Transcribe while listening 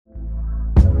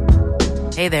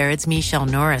Hey there, it's Michelle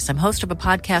Norris. I'm host of a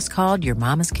podcast called Your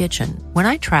Mama's Kitchen. When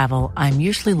I travel, I'm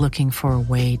usually looking for a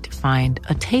way to find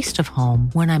a taste of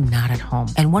home when I'm not at home.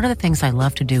 And one of the things I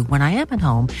love to do when I am at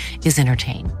home is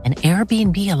entertain. And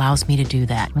Airbnb allows me to do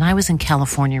that. When I was in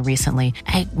California recently,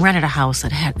 I rented a house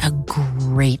that had a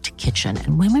great kitchen.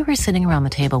 And when we were sitting around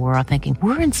the table, we were all thinking,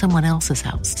 we're in someone else's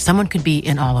house. Someone could be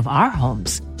in all of our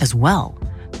homes as well.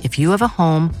 If you have a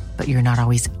home, but you're not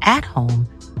always at home,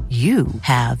 you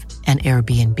have an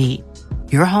Airbnb.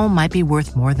 Your home might be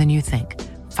worth more than you think.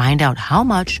 Find out how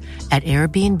much at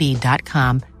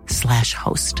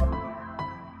airbnb.com/host.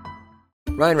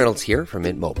 Ryan Reynolds here from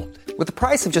Mint Mobile. With the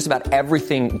price of just about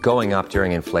everything going up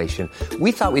during inflation,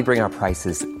 we thought we'd bring our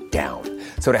prices down.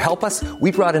 So to help us,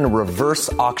 we brought in a reverse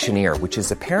auctioneer, which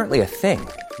is apparently a thing.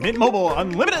 Mint Mobile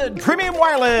Unlimited Premium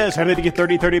Wireless. How to get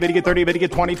 30, 30, bit to get 30, bit to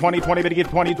get 20, 20, 20, bit to get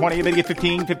 20, 20, bit to get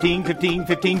 15, 15, 15,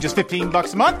 15, just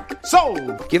 $15 a month?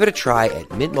 Sold! Give it a try at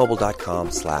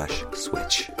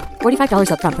mintmobile.com/switch.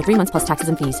 $45 up front for 3 months plus taxes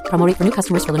and fees. Promo rate for new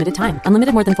customers for limited time.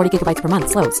 Unlimited more than 40 gigabytes per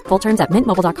month. Slows full terms at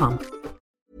mintmobile.com.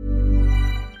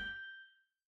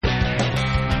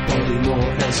 Bobby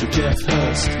Moore and Sir Jeff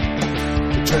Hurst,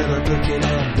 Trevor Brooking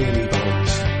and Billy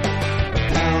Bones,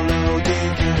 Paolo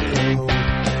Di Canio,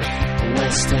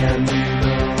 West Ham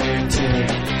United.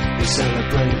 We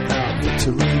celebrate our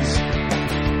victories,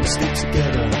 we stick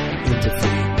together in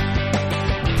defeat.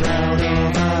 Proud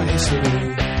of our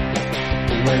history,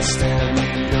 West Ham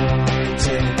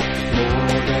United,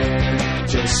 more than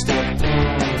just a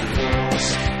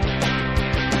podcast,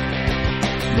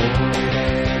 more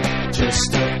than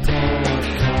just a podcast.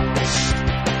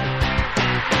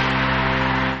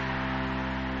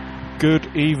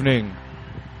 Good evening,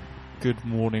 good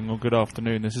morning, or good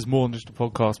afternoon. This is more than just a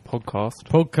podcast.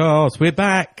 We're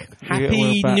back. Happy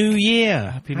We're back. New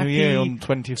Year. Happy New Year on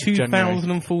 20th of January.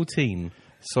 2014.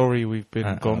 Sorry we've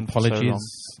been gone for so long.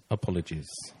 Apologies.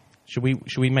 Should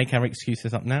we make our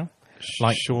excuses up now?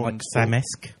 Like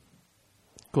Sam-esque?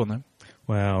 Go on then.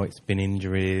 Well, it's been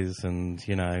injuries and,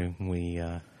 we...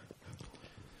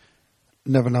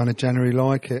 Never known a January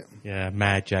like it. Yeah,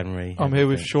 mad January. I'm here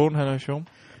with Sean. Hello, Sean.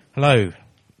 Hello.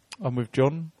 I'm with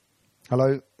John.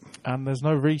 Hello. And there's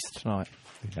no Reese tonight.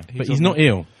 Yeah. But he's not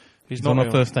ill. He's not on ill.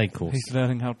 a first aid course. He's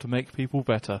learning how to make people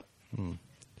better.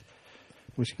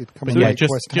 Wish he could come But and yeah, make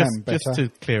West Ham better. just to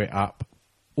clear it up,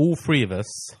 all three of us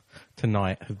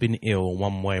tonight have been ill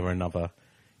one way or another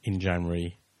in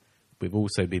January. We've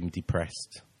also been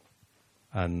depressed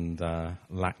and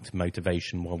lacked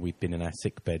motivation while we've been in our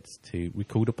sick beds to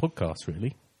record a podcast,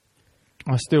 really.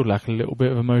 I still lack a little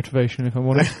bit of a motivation, if I'm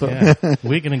honest. But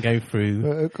We're going to go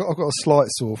through... I've got a slight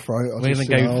sore throat. We're going to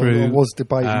go through I was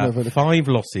debating whether 5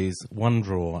 losses, 1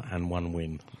 draw and 1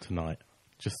 win tonight,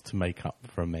 just to make up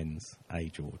for amends.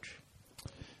 George?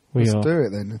 Let's do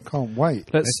it then. I can't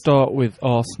wait. Let's start with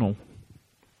Arsenal.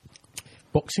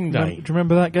 Boxing Day. Do you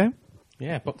remember that game?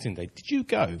 Yeah, Boxing Day. Did you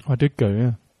go? I did go,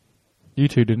 yeah. You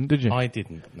two didn't, did you? I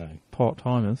didn't, no.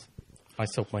 Part-timers. I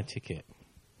sold my ticket.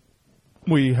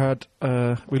 We had,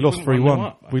 we lost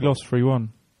 3-1. We lost 3-1.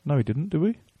 No, we didn't, did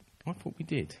we? I thought we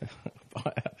did.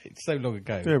 It's so long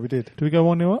ago. Yeah, we did. Did we go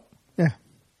 1-0 up? Yeah.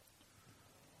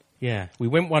 Yeah, we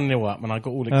went 1-0 up and I got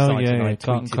all excited. Oh, yeah, and I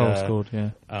Carlton tweeted Cole scored, yeah.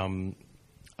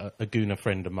 A Gooner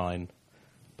friend of mine,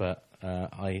 but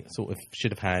I sort of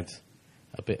should have had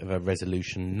a bit of a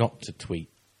resolution not to tweet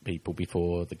people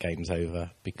before the game's over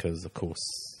because, of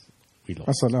course, we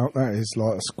lost. That is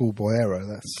like a schoolboy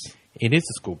error. It is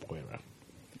a schoolboy error.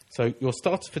 So your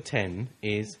starter for 10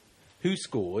 is who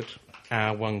scored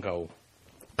our 1 goal?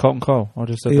 Carlton Cole. I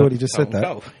just said He that. already just said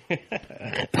that.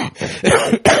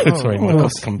 Sorry, my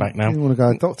cough's come back now. You want to go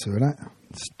to the doctor with that?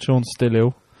 Sean's still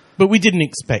ill. But we didn't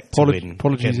expect to win.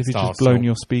 Apologies if against you've just Arsenal. blown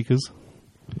your speakers.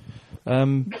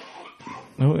 Oh,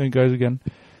 it goes again.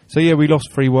 So, yeah, we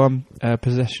lost 3-1.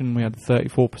 Possession, we had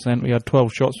 34%. We had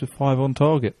 12 shots with 5 on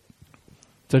target.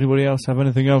 Does anybody else have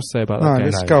anything else to say about that No, game?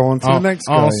 let's go on to the next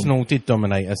game. Arsenal did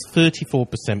dominate us,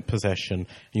 34% possession.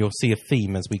 You'll see a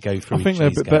theme as we go through I think they're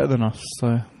a bit better than us,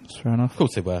 so that's fair enough. Of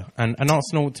course they were. And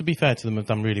Arsenal, to be fair to them, have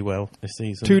done really well this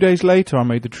season. 2 days later, I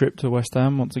made the trip to West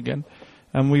Ham once again,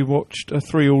 and we watched a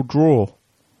 3-3 draw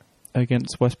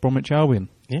against West Bromwich Albion.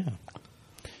 Yeah.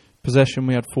 Possession,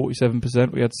 we had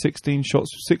 47%. We had 16 shots,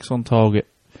 6 on target.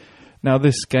 Now,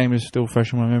 this game is still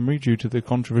fresh in my memory due to the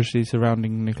controversy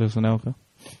surrounding Nicolas Anelka.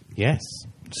 Yes.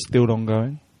 Still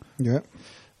ongoing. Yeah.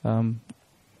 Did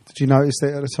you notice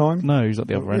that at the time? No, he's at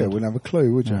the other end. Yeah, wouldn't have a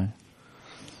clue, would you? No.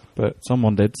 But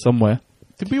someone did, somewhere.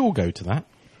 Did we all go to that?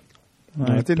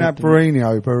 No, didn't have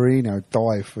Barino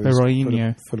die for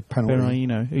the penalty.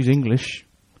 Berahino. He's English.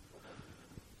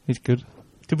 He's good.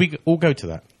 Did we all go to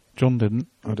that? John didn't.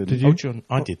 I didn't. Did you? Oh, John,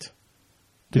 I did.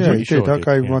 Did yeah, you? he Sure did. I did,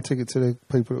 gave yeah. my ticket to the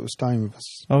people that were staying with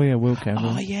us. Oh yeah, Will came. Oh,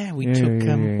 didn't he? yeah, we Yeah, took...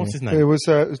 yeah, yeah, what's yeah. his name? It was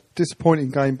a disappointing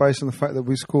game based on the fact that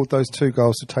we scored those 2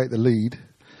 goals to take the lead,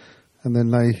 and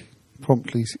then they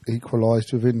promptly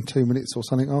equalised within 2 minutes or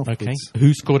something afterwards. Okay.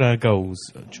 Who scored our goals,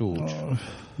 George?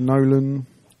 Nolan.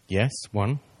 Yes,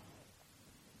 one.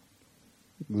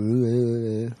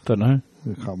 I Don't know.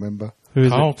 can't remember. Who is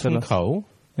it? Carlton Tell us. Cole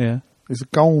It Yeah. was a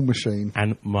goal machine.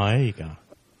 and Maega.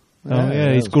 Oh yeah, that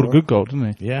he was scored a right. good goal,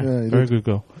 didn't he? Yeah. Yeah, he Very did. good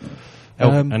goal.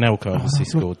 And Elka obviously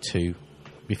scored 2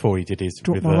 before he did his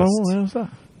Drop my roll. reversed Where was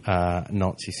that?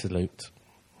 Nazi salute.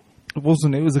 It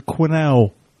wasn't. It was a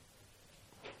Quinnell.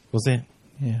 Was it?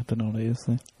 Yeah, I don't know what it is.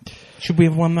 Though. Should we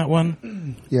have won that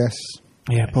one? Yes,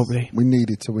 Yeah, probably. we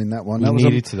needed to win that one. We That was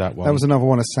needed to that one. That was another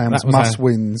one of Sam's That was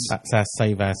must-wins. That's our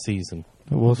save our season.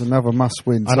 It It was was. another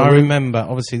must-win. And So I we- remember,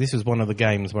 obviously, this was one of the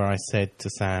games where I said to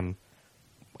Sam,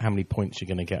 how many points you're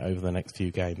going to get over the next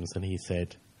few games? And he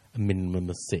said, a minimum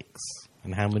of 6.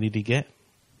 And how many did he get?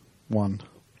 one.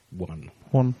 1.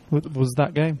 One was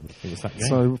that game. It was that game.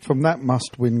 So from that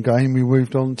must-win game, we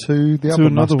moved on to the To other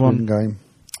another must-win one. game.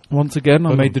 Once again, I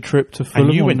Fulham. made the trip to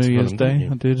Fulham you on went New to Year's Fulham, Day.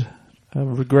 didn't you? I did. I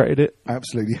regretted it.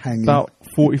 Absolutely hanging. About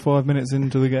 45 minutes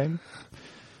into the game,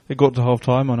 it got to half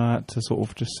time, and I had to sort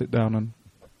of just sit down and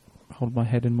hold my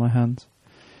head in my hands.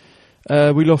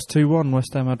 We lost 2-1.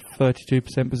 West Ham had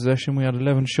 32% possession. We had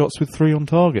 11 shots with 3 on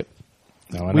target.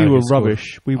 Now, I We know were who scored.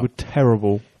 rubbish. We were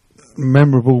terrible.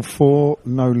 Memorable for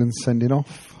Nolan sending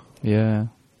off. Yeah.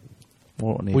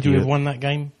 What an Would you idiot. have won that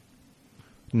game?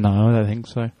 No, I don't think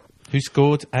so. Who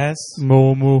scored as?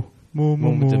 More.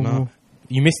 Demar.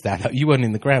 You missed that. You weren't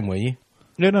in the ground, were you?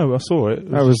 Yeah, no, I saw it.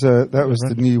 That was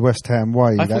the new West Ham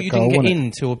way. I that thought you goal, didn't get wasn't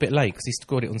in till a bit late because he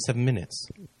scored it on 7 minutes.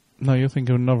 No, you're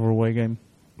thinking of another away game.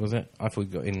 Was it? I thought you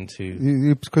got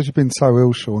into... Because you've been so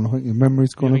ill, Sean. I think your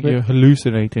memory's I gone a think you're bit.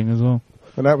 hallucinating as well.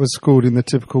 But that was scored in the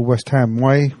typical West Ham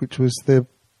way, which was the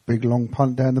big long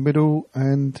punt down the middle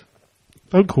and.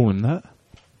 Don't call him that.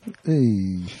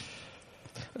 Hey,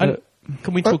 And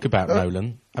can we talk about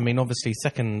Nolan? I mean, obviously,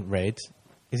 second red.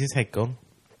 Is his head gone?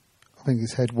 I think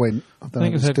his head went. I don't know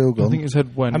if his it's head, still gone. I think his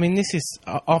head went. I mean, this is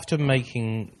after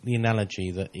making the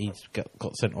analogy that he's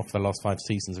got sent off the last 5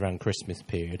 seasons around Christmas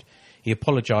period. He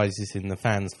apologises in the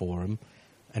fans forum,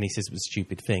 and he says it was a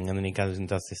stupid thing, and then he goes and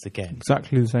does this again.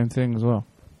 exactly the same thing as well.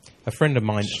 A friend of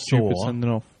mine Stupid saw,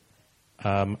 sending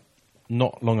off.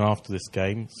 not long after this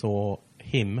game, saw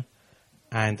him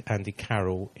and Andy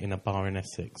Carroll in a bar in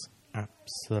Essex.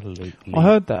 Absolutely. I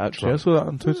heard that actually. drunk. I saw that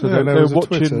on Twitter. Yeah, they there were was a watching.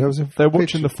 Twitter. There was a they were watching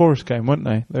picture. the Forest game, weren't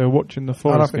they? They were watching the I don't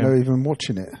Forest think game. they were even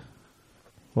watching it.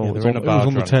 Well, Yeah, it they was were on, in a it bar was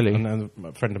on the drunk, telly. and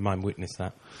a friend of mine witnessed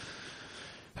that.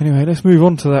 Anyway, let's move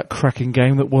on to that cracking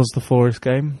game that was the Forest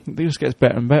game. It just gets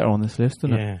better and better on this list,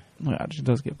 doesn't Yeah. it? Well, it actually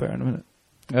does get better in a minute.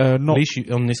 At Not, least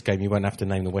on this game, you won't have to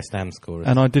name the West Ham scorers.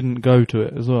 and I didn't go to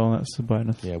it as well. That's the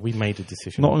bonus. Yeah, we made a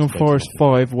decision. Nottingham not to go to Forest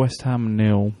Nottingham. 5, West Ham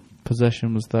 0.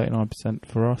 Possession was 39%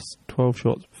 for us. 12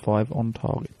 shots, 5 on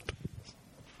target.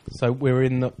 So we're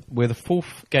the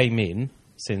 4th game in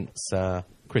since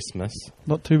Christmas,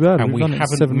 Not too bad. and We've we done it in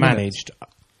haven't 7 minutes.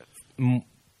 managed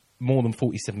more than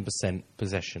 47%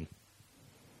 possession.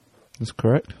 That's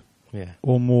correct. Yeah,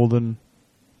 Or more than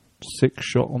 6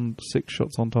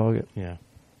 shots on target. yeah,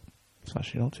 It's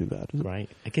actually not too bad, is it? right.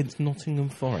 Against Nottingham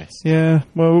Forest. Yeah,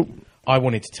 well, I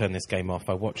wanted to turn this game off.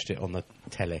 I watched it on the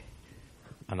telly,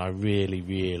 and I really,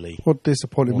 really... What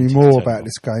disappointed me wanted to more turn about it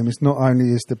this game is not only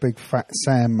is the big fat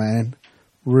Sam man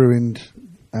ruined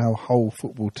our whole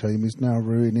football team, he's now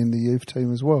ruining the youth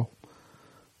team as well.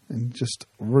 And just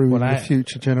ruining Well, the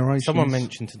future generations. Someone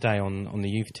mentioned today on the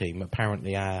youth team,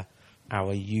 apparently our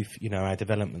youth, our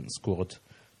development squad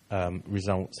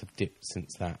results have dipped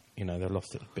since that. They've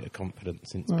lost a bit of confidence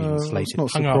since being slated. It's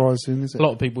not Hung up. surprising, is it? A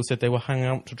lot of people said they were hung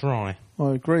out to dry.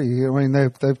 I agree. I mean,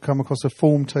 they've come across a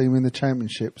form team in the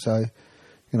championship, so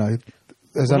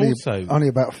there's Well, only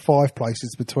about 5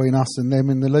 places between us and them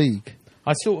in the league.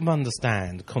 I sort of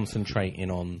understand concentrating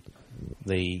on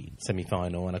the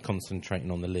semi-final and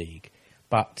concentrating on the league,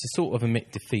 but to sort of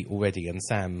admit defeat already and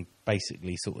Sam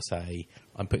basically sort of say,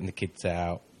 I'm putting the kids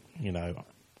out,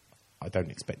 I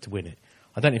don't expect to win it.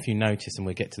 I don't know if you notice, and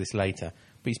we'll get to this later,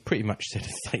 but he's pretty much said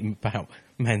the same about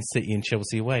Man City and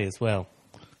Chelsea away as well.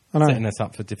 I know. Setting us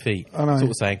up for defeat. I know. Sort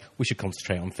of saying, we should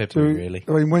concentrate on February, really.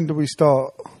 I mean, when do we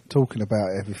start talking about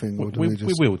everything? Or do We we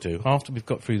just... will do, after we've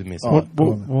got through the misery. Oh,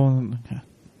 go on. okay.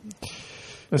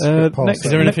 Let's get past next- Is that.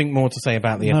 there anything more to say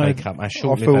about the No. FA Cup? Our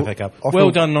short-lived I feel- FA Cup. I Well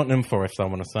feel- done, Nottingham Forest, I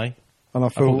want to say. And I I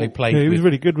thought feel they played Yeah, he was with...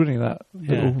 really good, wasn't he? That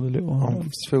Yeah. little. I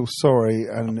feel sorry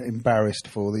and embarrassed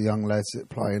for the young lads that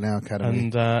play in our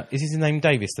academy. And is his name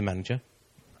Davis, the manager?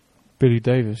 Billy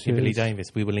Davis. Yeah, yeah, Billy it's- Davis.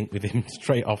 We were linked with him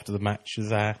straight after the match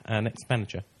as our next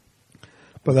manager.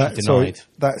 But that, denied.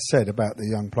 that said about the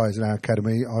young players in our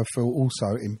academy, I feel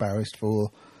also embarrassed for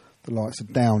the likes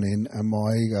of Downing and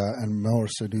Maiga and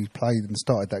Morrison, who played and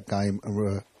started that game, and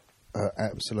were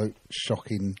absolute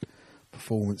shocking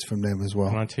performance from them as well.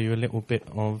 Can I tell you a little bit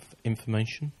of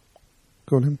information?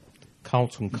 Go on, him.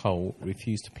 Carlton Cole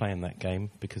refused to play in that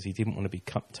game because he didn't want to be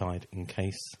cup-tied in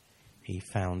case he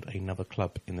found another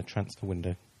club in the transfer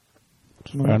window.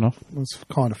 Fair enough. It was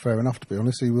kind of fair enough, to be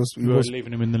honest. He was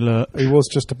leaving him in the lurch. he was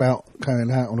just about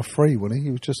going out on a free, wasn't he?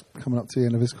 He was just coming up to the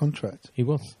end of his contract. He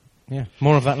was. Yeah.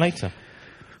 More of that later.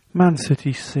 Man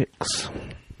City 6.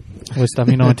 West Ham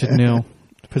United 0.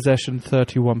 Possession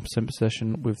 31%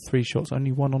 possession with 3 shots,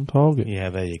 only 1 on target. Yeah,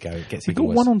 there you go. It gets We even got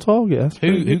worse. 1 on target. That's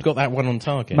pretty Who good. got that one on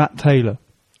target? Matt Taylor,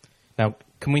 Now,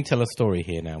 can we tell a story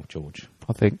here now, George?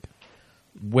 I think.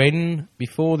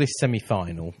 Before this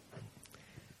semi-final,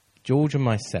 George and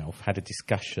myself had a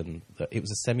discussion that it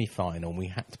was a semi-final and we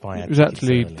had to buy our It was tickets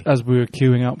actually early. as we were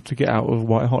queuing up to get out of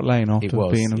White Hot Lane after It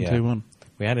was, beating them yeah. 2-1.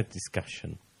 We had a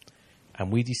discussion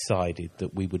and we decided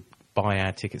that we would buy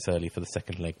our tickets early for the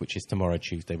second leg, which is tomorrow,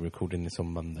 Tuesday. We're recording this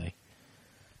on Monday.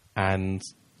 And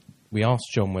we asked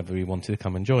John whether he wanted to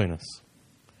come and join us.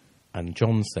 And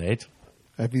John said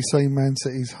Have you seen Man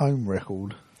City's home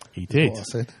record? he Is did. what I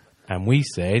said. And we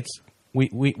said, we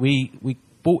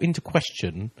brought into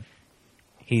question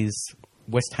his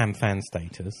West Ham fan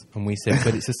status, and we said,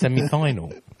 but it's a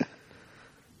semi-final.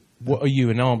 What are you,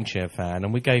 an armchair fan?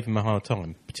 And we gave him a hard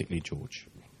time, particularly George.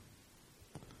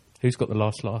 Who's got the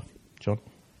last laugh, John?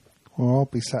 Well, I'll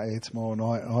be sat here tomorrow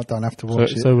night. I don't have to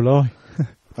watch it. So will I.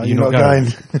 Are you're you not not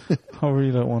going? I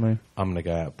really don't want to. I'm going to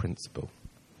go out of principle.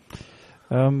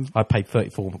 Um, I paid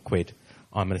 34 quid.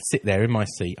 I'm going to sit there in my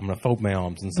seat. I'm going to fold my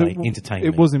arms and say, entertain me.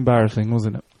 It was embarrassing,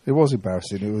 wasn't it? It was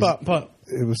embarrassing. It was. But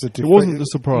it was a It defeat. wasn't the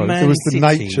surprise. Man It was the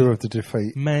City- nature of the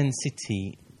defeat. Man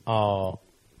City are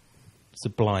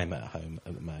sublime at home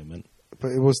at the moment. But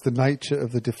it was the nature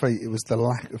of the defeat. It was the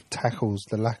lack of tackles,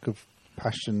 the lack of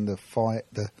passion, the fight,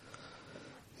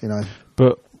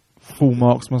 But full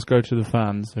marks must go to the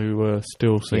fans who were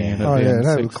still singing Yeah. at the end.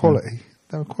 they were 6-0. quality.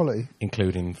 They were quality.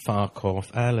 Including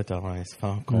Farkoff, Allardyce,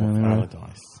 Farkoff, Yeah, they were.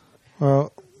 Allardyce.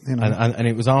 Well, And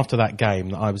it was after that game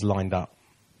that I was lined up.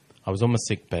 I was on my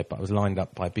sick bed, but I was lined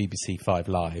up by BBC 5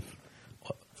 Live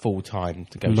full time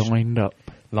to go Lined up.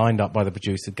 lined up by the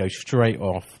producer to go straight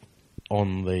off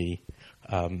on the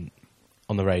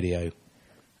radio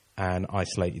and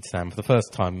isolated Sam for the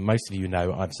first time. Most of you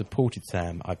know I've supported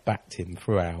Sam. I've backed him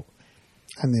throughout.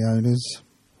 and the owners.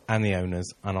 And the owners,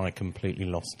 and I completely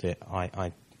lost it.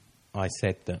 I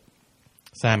said that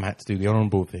Sam had to do the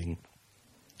honourable thing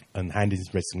and hand his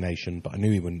resignation, but I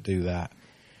knew he wouldn't do that.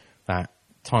 That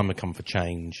time had come for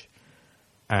change.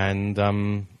 And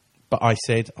but I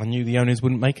said I knew the owners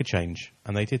wouldn't make a change,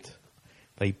 and they did.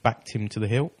 They backed him to the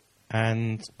hilt,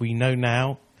 and we know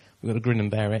now, we've got to grin and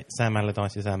bear it, Sam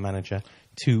Allardyce is our manager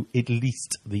to at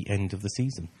least the end of the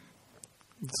season.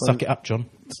 Suck it up, John.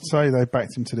 Say they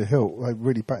backed him to the hilt. They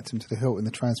really backed him to the hilt in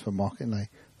the transfer market, and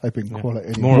they've been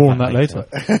quality. More on that later.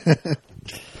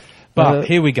 But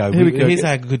here we go. Here we go. Here's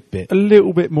our good bit. A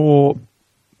little bit more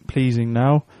pleasing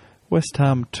now. West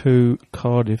Ham 2,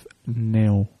 Cardiff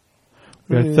 0.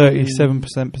 We had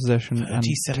 37% possession and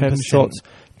 10 37%. shots.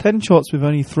 10 shots with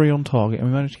only 3 on target, and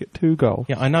we managed to get 2 goals.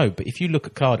 Yeah, I know, but if you look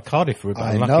at Cardiff were a bit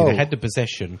I unlucky. know. They had the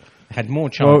possession, had more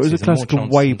chances. Well, it was a and more classical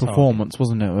chances away than target. performance,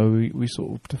 wasn't it? Where we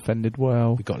sort of defended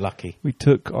well. We got lucky. We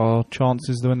took our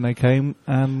chances when they came,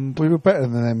 and We were better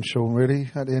than them, Sean, really,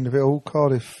 at the end of it all.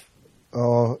 Cardiff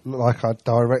are like our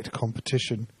direct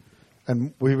competition.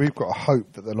 And we've got to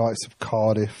hope that the likes of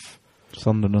Cardiff,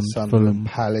 Sunderland, Sunderland, Fulham.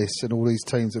 Palace, and all these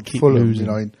teams, and Keep Fulham, losing.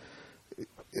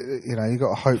 you've got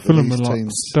to hope Fulham that are these like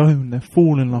teams... stone. They're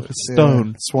falling like a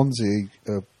stone. Swansea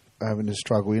are having a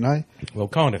struggle, you know. Well,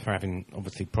 Cardiff are having,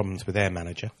 obviously, problems with their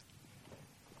manager.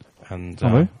 And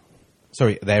Are they?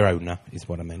 sorry, their owner is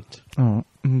what I meant. Oh,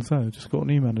 and so just got a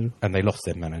new manager. And they lost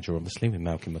their manager, obviously, with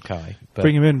Malcolm Mackay. But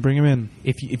Bring him in. Bring him in.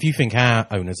 if you think our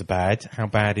owners are bad, how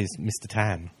bad is Mr.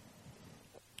 Tan?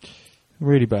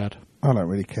 Really bad. I don't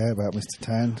really care about Mr.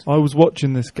 Tan. I was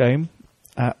watching this game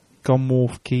at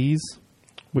Gunwharf Quays,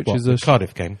 which What, is the a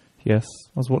Cardiff game. Yes,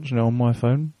 I was watching it on my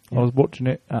phone. I was watching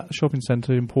it at a shopping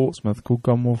centre in Portsmouth called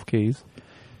Gunwharf Quays.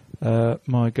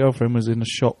 My girlfriend was in a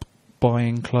shop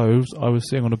buying clothes. I was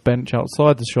sitting on a bench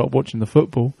outside the shop watching the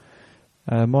football.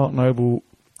 Mark Noble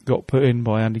got put in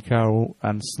by Andy Carroll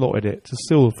and slotted it to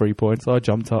steal the 3 points, I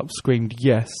jumped up, screamed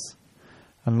yes,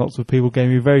 and lots of people gave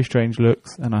me very strange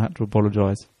looks, and I had to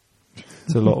apologise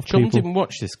to a lot of John people. didn't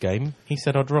watch this game. He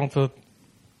said, I'd rather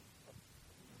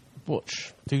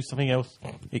do something else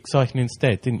exciting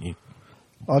instead, didn't you?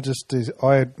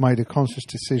 I had made a conscious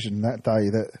decision that day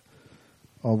that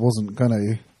I wasn't going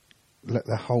to let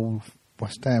the whole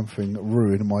West Ham thing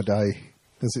ruin my day,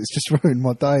 because it's just ruined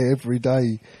my day every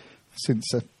day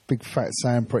since a big fat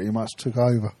Sam pretty much took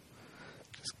over.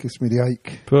 Just gives me the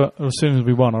ache. But as soon as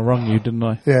we won, I rung you, didn't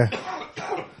I? Yeah.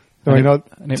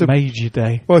 And it made your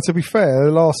day. Well, to be fair,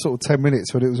 the last sort of 10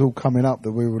 minutes when it was all coming up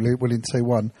that we were winning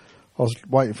 2-1, I was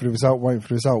waiting for the result,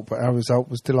 but our result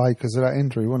was delayed because of that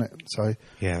injury, wasn't it? So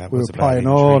Yeah, that we was were a bad playing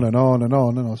injury. on and on and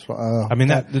on, and I was like, I mean,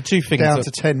 the two things... down that-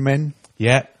 to 10 men.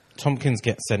 Yeah, Tompkins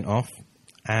gets sent off,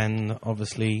 and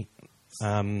obviously...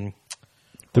 what's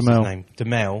his Demel. name?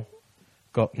 Demel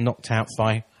got knocked out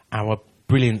by our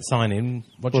brilliant signing,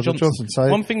 Roger Johnson. So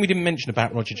One thing we didn't mention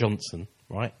about Roger Johnson,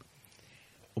 right?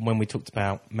 When we talked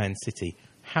about Man City,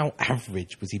 how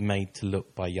average was he made to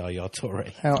look by Yaya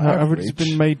Toure? how average has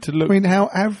been made to look. I mean, how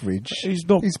average? He's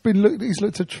not- He's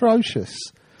looked atrocious.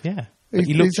 Yeah. But he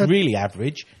He's looked had- really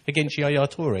average against Yaya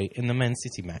Toure in the Man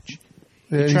City match.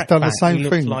 Yeah, he's Track done back, the same he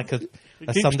thing. looked like a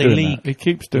keeps Sunday doing League that. He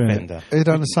keeps doing defender. He's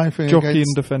done the same thing Jockeying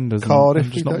against defenders and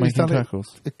Cardiff. just not He's making done it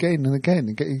tackles. again and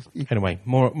again. Anyway,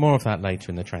 more of that later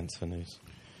in the transfer news.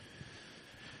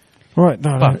 Right,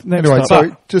 no, But- next Anyway, up.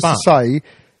 so just but- to say,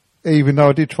 even though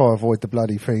I did try to avoid the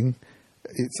bloody thing,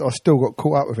 I still got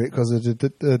caught up with it because of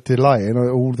the delay and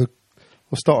I was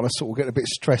starting to sort of get a bit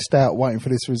stressed out waiting for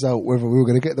this result, whether we were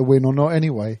going to get the win or not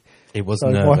anyway. It was So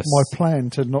nervous. my plan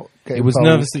to not get It was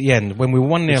involved- nervous at the end. When we were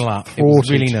 1-0 up, it was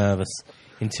thwarted. really nervous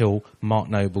until Mark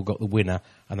Noble got the winner.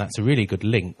 And that's a really good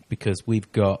link because we've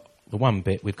got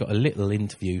a little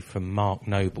interview from Mark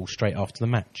Noble straight after the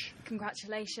match.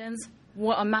 Congratulations.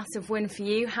 What a massive win for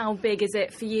you. How big is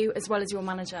it for you as well as your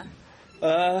manager?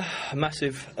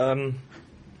 Massive. I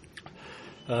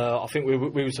think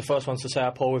we was the first ones to say how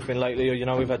poor we've been lately. You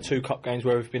know, we've had 2 cup games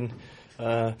where we've been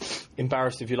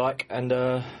embarrassed, if you like,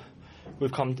 and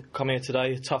we've come here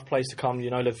today. A tough place to come. You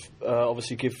know, they've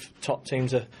obviously give top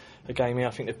teams a game here.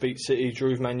 I think they've beat City,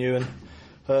 drew with Man U,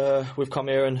 and we've come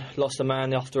here and lost a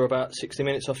man after about 60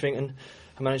 minutes, I think, and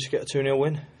managed to get a 2-0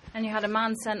 win. And you had a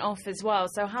man sent off as well.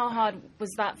 So how hard was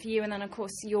that for you? And then, of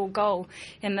course, your goal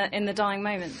in the dying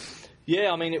moments.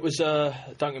 Yeah, I mean, it was,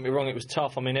 don't get me wrong, it was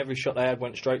tough. I mean, every shot they had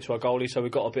went straight to our goalie, so we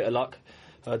got a bit of luck.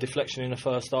 Deflection in the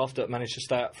first half that managed to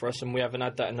stay up for us, and we haven't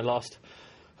had that in the last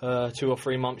 2 or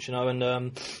 3 months, you know, and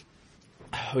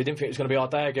we didn't think it was going to be our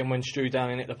day again when Stu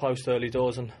down and hit the post early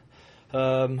doors, and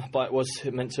but it was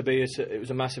meant to be. It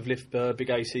was a massive lift, big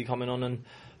AC coming on, and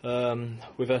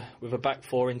with a back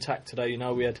 4 intact today, you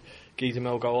know, we had Guy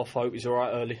Demel go off. I hope he's all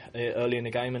right early in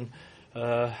the game, and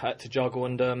had to juggle,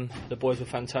 and the boys were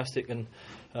fantastic and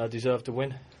deserved to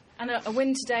win. And a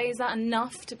win today, is that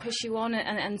enough to push you on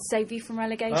and save you from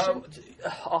relegation?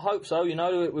 I hope so. You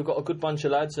know, we've got a good bunch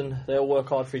of lads, and they all work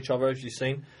hard for each other, as you've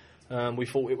seen. We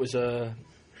thought it was the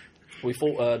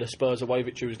Spurs away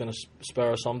victory was going to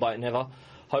spur us on, but it never.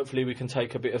 Hopefully, we can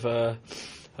take a bit of a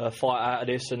fight out of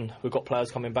this, and we've got players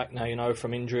coming back now, you know,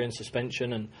 from injury and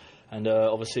suspension, and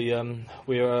obviously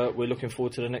we're looking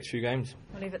forward to the next few games.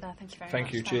 We'll leave it there. Thank you very much.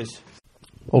 Thank you. Cheers.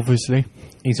 Obviously.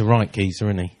 He's a right geezer,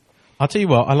 isn't he? I'll tell you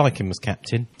what, I like him as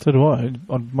captain. So do I.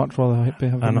 I'd much rather have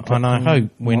him And I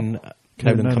hope when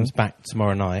Nolan Nolan. comes back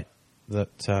tomorrow night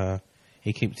that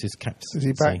he keeps his captaincy. Is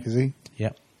he back? Is he?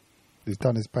 Yep. He's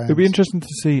done his band. It'll be interesting to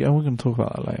see. Oh, we're going to talk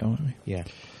about that later, won't we? Yeah.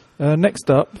 Next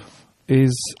up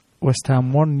is West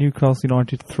Ham 1, Newcastle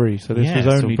United 3. So this was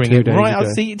so only bring 2 it days right ago.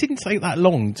 up. See, it didn't take that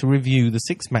long to review the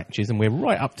 6 matches, and we're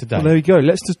right up to date. Well, there we go.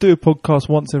 Let's just do a podcast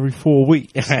once every 4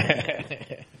 weeks.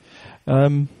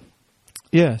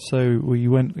 Yeah, so we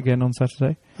went again on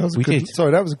Saturday. That was We a good, did.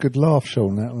 Sorry, that was a good laugh,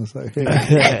 Sean. That was that.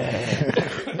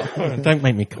 Don't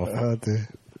make me cough. Oh dear.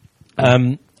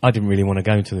 I didn't really want to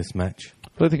go to this match. I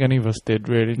don't think any of us did,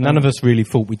 really. None of us really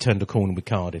thought we turned a corner with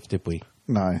Cardiff, did we?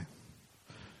 No. I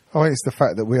think it's the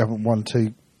fact that we haven't won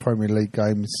 2 Premier League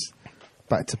games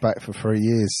back to back for 3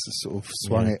 years sort of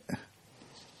swung Yeah. it.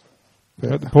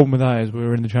 But the problem with that is we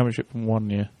were in the Championship for 1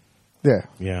 year. Yeah.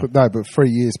 Yeah. But 3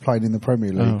 years playing in the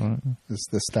Premier League Oh, right. is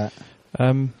the stat.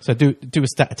 So do a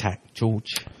stat attack,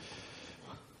 George.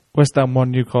 West Ham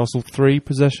 1, Newcastle 3.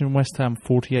 Possession, West Ham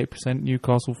 48%,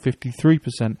 Newcastle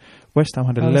 53%. West Ham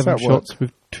had How does 11 that work? shots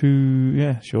with 2...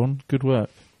 Yeah, Sean, good work.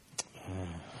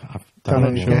 Done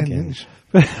it it again. again. didn't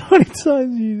you? How many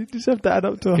times you just have to add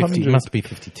up to 50, 100? must be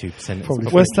 52%.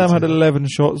 Probably West Ham had 52. 11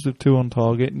 shots with 2 on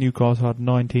target. Newcastle had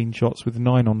 19 shots with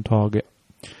 9 on target.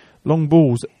 Long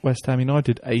balls, West Ham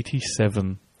United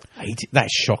 87. 80,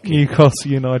 that's shocking. Newcastle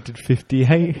United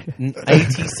 58.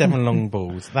 87 long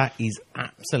balls. That is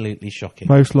absolutely shocking.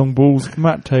 Most long balls,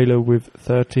 Matt Taylor with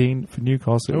 13 for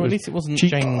Newcastle. Or at least it wasn't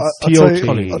Cheap- James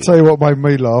TLT. I'll tell you what made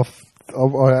me laugh.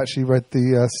 I actually read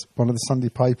the one of the Sunday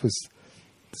papers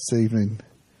this evening,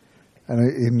 and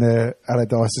in there,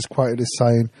 Allardyce is quoted as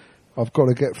saying, "I've got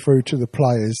to get through to the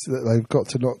players that they've got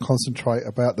to not concentrate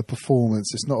about the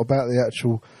performance. It's not about the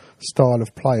actual style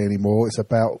of play anymore. It's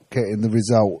about getting the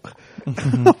result."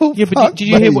 Yeah, but did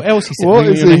you hear what else he said? What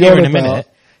We're is going to he hear on in a about?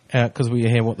 minute, because we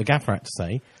hear what the gaffer had to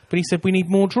say. But he said we need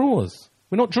more draws.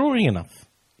 We're not drawing enough.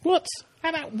 What? How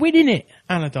about winning it,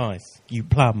 Allardyce? You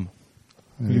plum.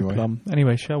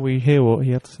 Anyway, shall we hear what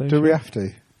he had to say? Do we have to?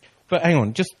 But hang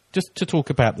on, just to talk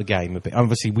about the game a bit.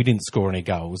 Obviously, we didn't score any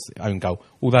goals, own goal.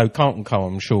 Although Carlton Cole,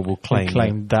 I'm sure, will claim. He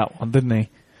claimed that one, didn't he? It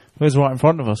was right in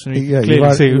front of us, and you Yeah, could he clearly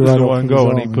ran- see he it was ran the off one with goal,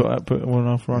 his and he arm. put one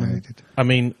off Yeah, running. he did. I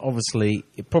mean, obviously,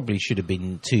 it probably should have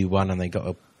been 2-1, and they got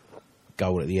a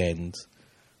goal at the end.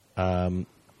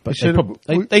 But should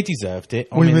have- they deserved it.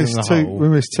 We in missed the two. whole. We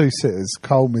missed 2 sitters.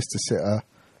 Cole missed a sitter,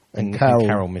 and And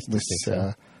Carroll missed a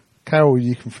sitter. Carroll,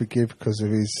 you can forgive because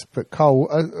of his. But Cole,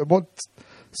 what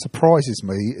surprises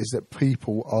me is that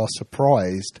people are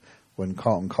surprised when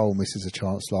Carlton Cole misses a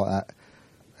chance like that.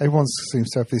 Everyone seems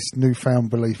to have this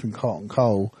newfound belief in Carlton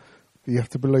Cole. But you have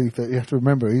to believe that. You have to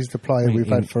remember he's the player we've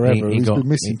had forever. He's been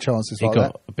missing chances like that.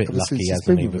 He got a bit ever since lucky, he's hasn't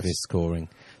been he, with with us. his scoring.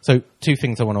 So, 2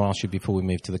 things I want to ask you before we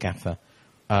move to the gaffer.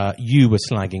 You were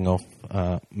slagging off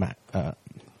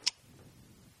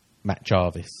Matt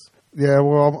Jarvis. Yeah,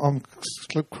 well, I'm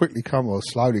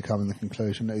slowly coming to the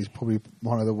conclusion that he's probably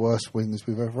one of the worst wingers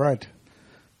we've ever had.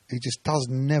 He just does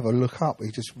never look up.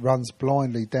 He just runs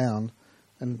blindly down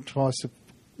and tries to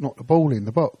knock the ball in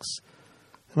the box.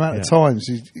 The amount of times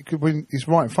when he's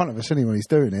right in front of us, when he's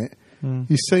doing it,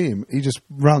 you see him. He just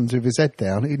runs with his head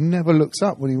down. He never looks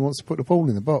up when he wants to put the ball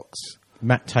in the box.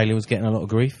 Matt Taylor was getting a lot of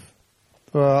grief.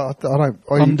 Well, I don't.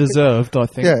 Undeserved, I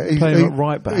think. Yeah, Playing at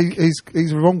right back.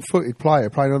 He's a wrong-footed player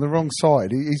playing on the wrong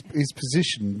side. He's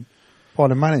positioned by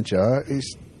the manager.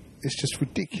 It's just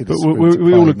ridiculous. But for him to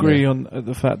we play all in agree there. on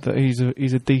the fact that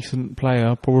he's a decent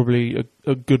player, probably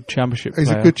a good championship He's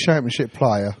player. a good championship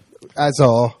player, as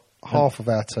are half of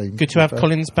our team. Good to have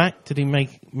Collins back. Did he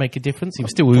make a difference? He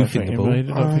was still I don't oofing think the he ball. made-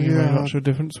 I don't think he made yeah. much of a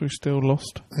difference. We still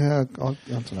lost. Yeah, I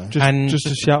don't know. Just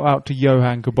a shout out to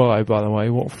Johan Kabay, by the way.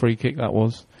 What a free kick that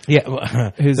was. Yeah,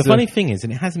 well, His, the funny thing is,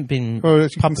 and it hasn't been Well, you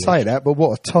can published. say that, but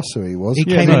what a tosser he was. He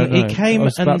Yeah, came, no, in, no, he came I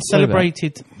was about and to say that.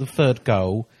 celebrated the 3rd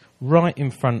goal right in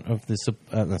front of the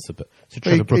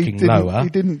Trevor Brooking lower. He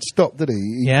didn't stop, did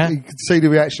he? Yeah. He could see the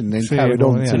reaction and then See carried it,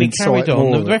 on. yeah. to And he incite carried on.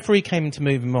 more The of it. referee came in to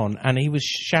move him on, and he was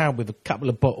showered with a couple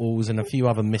of bottles and a few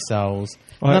other missiles.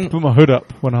 I had to put my hood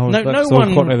up when I was No, back, no so I was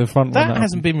one. quite near the front when that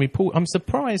hasn't been reported. I'm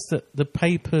surprised that the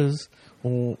papers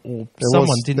or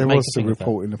someone didn't there make was a some thing of that.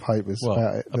 report in the papers What?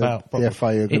 about it. About the FA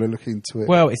are going to it- look into it.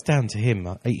 Well, it's down to him.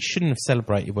 He shouldn't have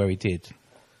celebrated where he did.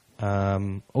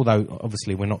 Although,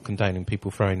 obviously, we're not condoning people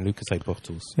throwing Lucozade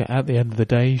bottles. Yeah, at the end of the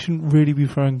day, you shouldn't really be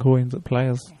throwing coins at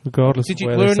players, regardless Did of you?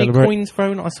 where Were they any celebrate. coins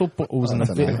thrown? I saw bottles and a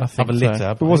don't bit know. I of think a so.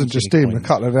 litter. It but I wasn't didn't just see any him. A coins.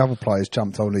 couple of the other players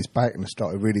jumped on his back and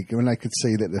started really. When they could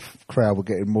see that the crowd were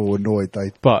getting more annoyed,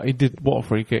 they But he did, what a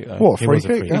free kick, though. what a It free was a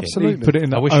kick! free kick. Absolutely. He put it in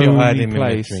the I wish you had only him in the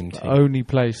place, dream team. only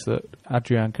place that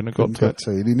Adrian couldn't have got Couldn't to get it.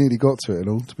 to it. He nearly got to it and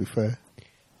all. To be fair,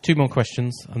 2 more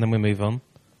questions, and then we move on.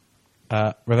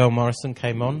 Ravel Morrison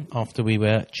came on after we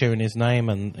were cheering his name,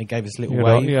 and he gave us a little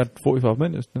wave. He had 45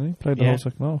 minutes, didn't he? Played the Yeah. whole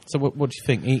second half. So what do you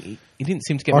think? He didn't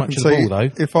seem to get I much can of the see ball, though.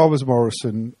 if I was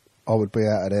Morrison, I would be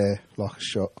out of there like a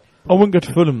shot. I wouldn't go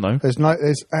to Fulham, though. There's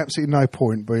absolutely no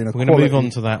point being a We're going quality. to move on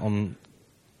to that on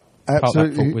part of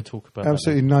that thought. We'll talk about that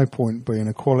absolutely no point being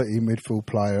a quality midfield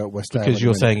player at West Ham. because at the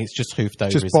you're minute. saying it's just hoofed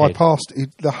over just his head.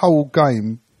 the whole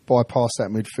game bypassed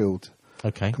that midfield.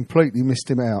 Okay. Completely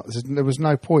missed him out. There was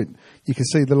no point. You can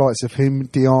see the likes of him,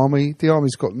 Diarmi.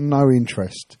 Diarmi's got no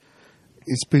interest.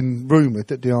 It's been rumoured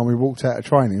that Diarmi walked out of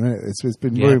training, isn't it? It's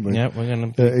been rumoured Yeah, we're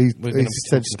going that he to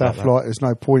said stuff like there's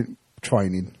no point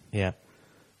training. Yeah.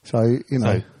 So, you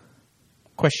know. So,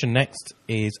 question next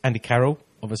is Andy Carroll.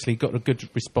 Obviously, got a good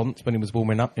response when he was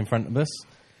warming up in front of us.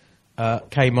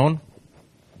 Came on.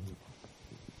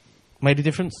 Made a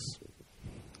difference.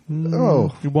 Oh.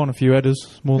 He won a few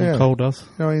headers, more Yeah. than Cole does.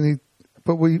 I mean,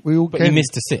 But we all. But he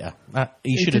missed a sitter.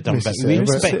 He should have done miss a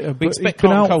better. sitter, We expect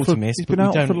Carl Cole to miss, He's but been we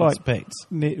out don't for like expect.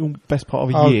 best part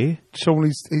of a year. Sean,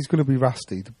 he's going to be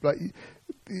rusty. Like,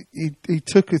 he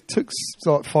took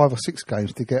like 5 or 6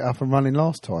 games to get up and running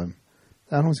last time.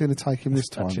 How long is it going to take him this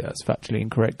time? Actually, that's factually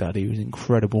incorrect, Dad. He was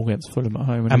incredible against Fulham at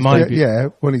home.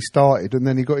 When he started and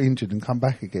then he got injured and come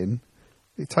back again.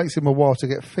 It takes him a while to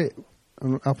get fit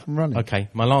and up and running. Okay,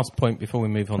 my last point before we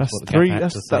move on That's to what the three. gaffer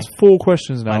had to That's say. 4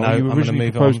 questions now. I know, You I'm going to originally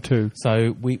move proposed on. 2.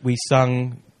 So we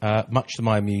sung, much to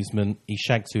my amusement, he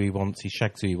shags who he wants, he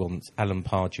shags who he wants, Alan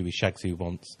Pardew, he shags who he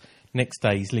wants. Next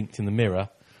day he's linked in the Mirror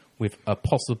with a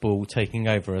possible taking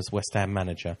over as West Ham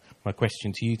manager. My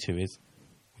question to you two is,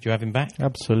 would you have him back?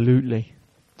 Absolutely.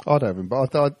 I'd have him,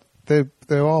 but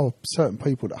there are certain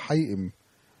people that hate him,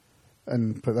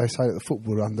 but they say that the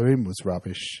football under him was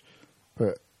rubbish.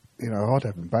 But I'd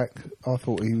have him back. I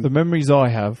thought The memories I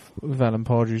have of Alan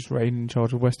Pardew's reign in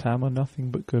charge of West Ham are nothing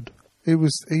but good. He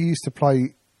used to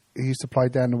play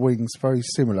down the wings, very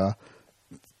similar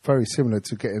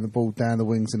to getting the ball down the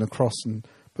wings and across,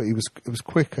 but it was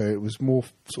quicker. It was more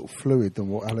sort of fluid than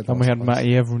what Allardyce. And we had was.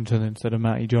 Matty Everington instead of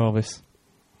Matty Jarvis.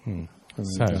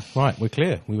 So, right, we're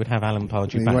clear. We would have Alan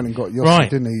Pardew And he back. went and got Yossi, right.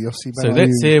 didn't he? Yossi So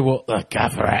let's hear what the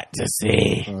gaffer had to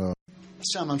say.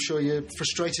 Sam, I'm sure you're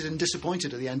frustrated and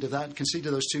disappointed at the end of that.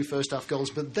 Conceded those 2 first-half goals,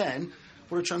 but then,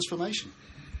 what a transformation.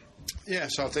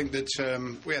 Yes, I think that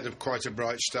we had quite a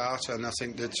bright start, and I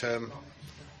think that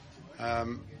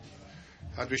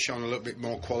had we shown a little bit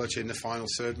more quality in the final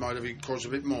third, might have caused a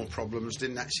bit more problems.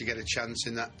 Didn't actually get a chance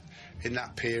in that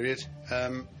period,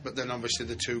 but then obviously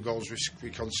the 2 goals we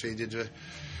conceded were,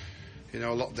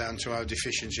 a lot down to our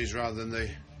deficiencies rather than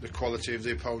the quality of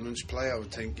the opponent's play, I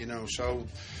would think, so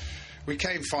we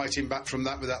came fighting back from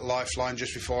that with that lifeline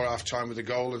just before half-time with a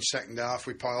goal, and second half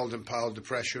we piled the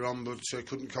pressure on, but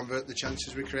couldn't convert the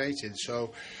chances we created.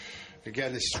 So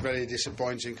again, it's very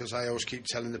disappointing because I always keep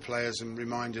telling the players and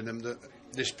reminding them that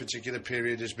this particular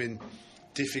period has been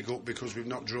difficult because we've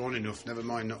not drawn enough, never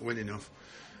mind not win enough.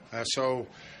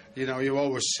 You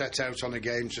always set out on a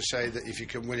game to say that if you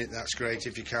can win it, that's great.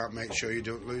 If you can't, make sure you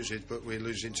don't lose it, but we're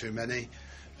losing too many.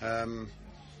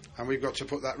 And we've got to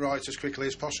put that right as quickly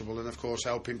as possible, and of course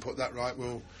helping put that right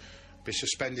will be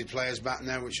suspended players back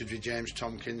now, which would be James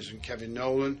Tompkins and Kevin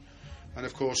Nolan, and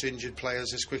of course injured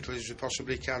players as quickly as we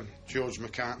possibly can. George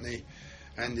McCartney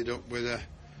ended up with a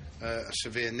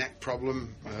severe neck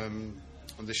problem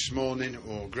this morning,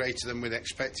 or greater than we'd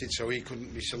expected, so he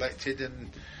couldn't be selected,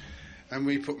 and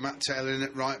we put Matt Taylor in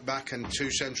at right back and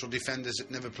 2 central defenders that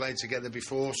never played together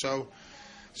before, so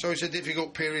it's a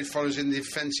difficult period for us in the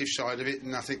defensive side of it,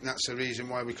 and I think that's the reason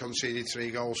why we conceded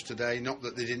 3 goals today. Not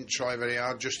that they didn't try very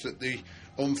hard, just that the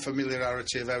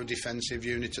unfamiliarity of our defensive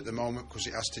unit at the moment, because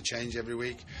it has to change every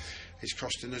week, is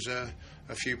costing us a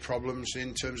few problems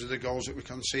in terms of the goals that we're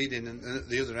conceding. And at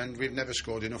the other end, we've never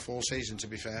scored enough all season, to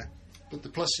be fair. But the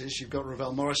plus is you've got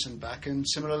Ravel Morrison back, and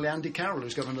similarly Andy Carroll,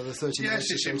 who's got another 30 minutes.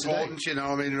 Yes, it's important.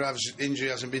 Rav's injury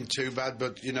hasn't been too bad,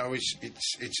 but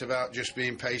it's about just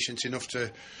being patient enough to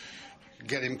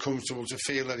get him comfortable to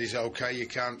feel that he's okay. You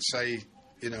can't say,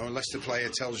 unless the player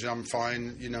tells you I'm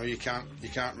fine, you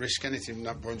can't risk anything from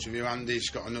that point of view. Andy's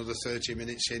got another 30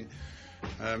 minutes in.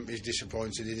 He's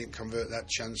disappointed he didn't convert that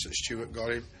chance that Stuart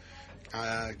got him.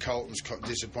 Carlton's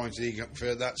disappointed he got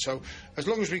for that. So as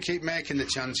long as we keep making the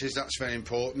chances, that's very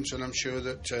important, and I'm sure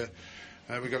that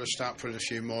we've got to start putting a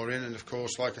few more in, and of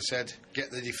course, like I said, get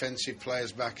the defensive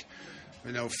players back.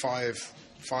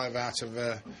 5 out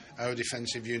of our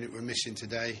defensive unit were missing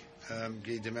today.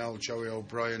 Guy Demel, Joey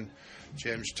O'Brien,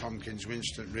 James Tompkins,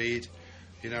 Winston Reid,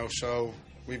 so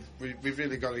we've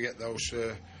really got to get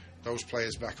those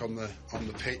players back on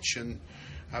the pitch and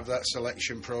have that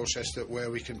selection process where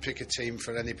we can pick a team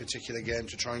for any particular game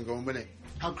to try and go and win it.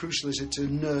 How crucial is it to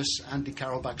nurse Andy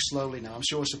Carroll back slowly now? I'm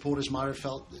sure supporters might have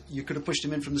felt that you could have pushed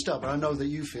him in from the start, but I know that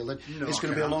you feel that it's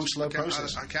going to be a long, slow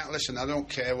process. I can't listen. I don't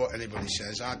care what anybody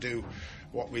says. I do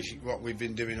what we've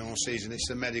been doing all season. It's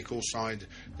the medical side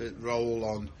that roll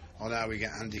on how we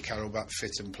get Andy Carroll back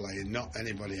fit and playing, not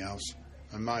anybody else.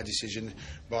 And my decision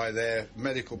by their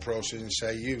medical process and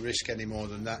say, you risk any more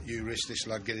than that, you risk this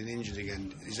lad getting injured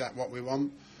again. Is that what we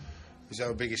want? He's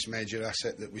our biggest major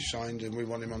asset that we've signed, and we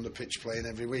want him on the pitch playing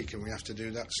every week, and we have to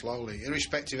do that slowly.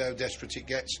 Irrespective of how desperate it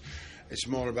gets, it's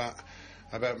more about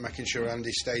making sure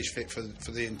Andy stays fit for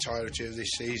the entirety of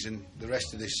this season, the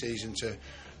rest of this season, to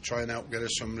try and help get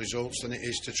us some results, than it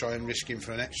is to try and risk him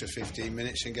for an extra 15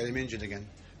 minutes and get him injured again.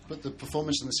 but the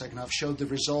performance in the second half showed the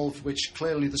resolve which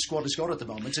clearly the squad has got at the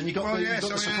moment. And you got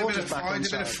the supporters back on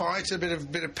side. A bit of fight, a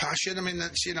bit of passion. I mean,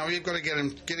 that's, you know, you've got to give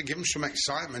them some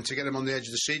excitement to get them on the edge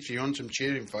of the seat. You want them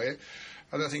cheering for you.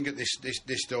 And I think at this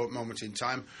moment in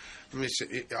time, I mean,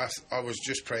 I was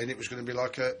just praying it was going to be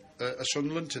like a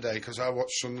Sunderland today, because I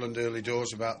watched Sunderland early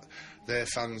doors about their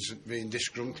fans being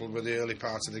disgruntled with the early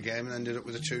part of the game and ended up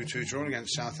with a 2-2 draw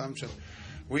against Southampton.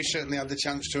 We certainly had the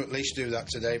chance to at least do that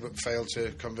today, but failed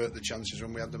to convert the chances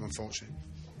when we had them, unfortunately.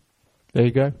 There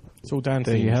you go. It's all down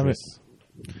to there you have it.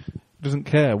 Doesn't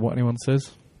care what anyone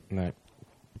says. No.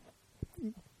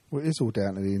 Well, it is all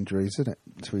down to the injuries, isn't it?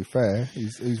 To be fair,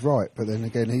 he's right. But then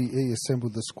again, he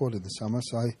assembled the squad in the summer,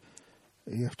 so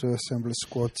you have to assemble a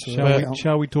squad.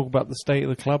 Shall we talk about the state of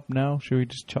the club now? Should we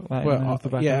just chuck that in off the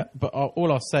back? Yeah, but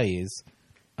all I'll say is,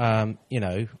 you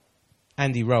know,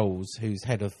 Andy Rolls, who's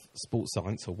head of sports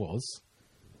science, or was,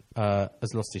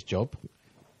 has lost his job.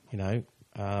 You know,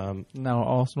 now at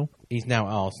Arsenal. He's now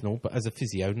at Arsenal, but as a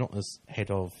physio, not as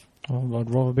head of. Oh, I'd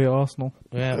rather be at Arsenal.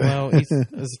 Yeah, well,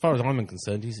 as far as I'm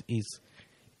concerned, he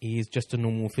is just a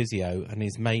normal physio, and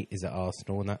his mate is at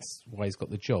Arsenal, and that's why he's got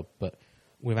the job. But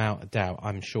without a doubt,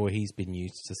 I'm sure he's been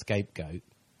used as a scapegoat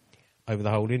over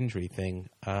the whole injury thing.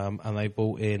 And they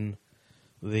brought in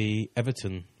the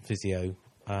Everton physio,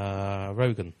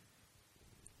 Rogan,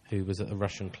 who was at a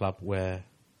Russian club where...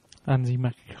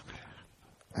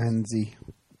 Anzi,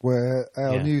 where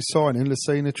our new signing,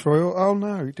 Lassina Troy. Oh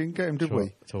no, he didn't get him, did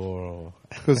we?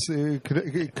 Because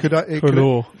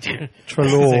Trelaw.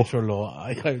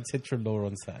 I said Trelaw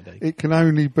on Saturday. It can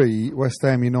only be West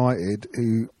Ham United,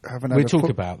 who haven't had We'll talk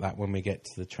about that when we get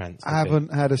to the transfer.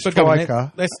 Haven't had a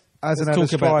striker. Let's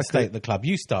talk about the state of the club.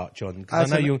 You start, John,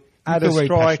 because I know you're had a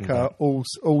striker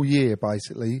all year,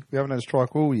 basically. We haven't had a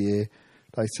striker all year.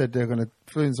 They said they're going to,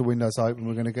 as soon as the window's open,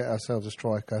 we're going to get ourselves a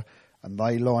striker. And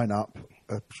they line up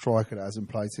a striker that hasn't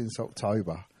played since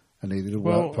October and needed a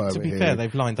work permit. To be fair,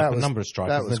 they've lined up a number of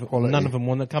strikers. None of them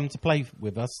want to come to play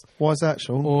with us. Why is that,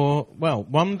 Sean?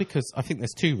 One, because I think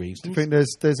there's two reasons. Do you think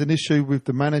there's an issue with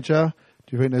the manager?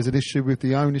 Do you think there's an issue with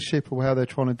the ownership or how they're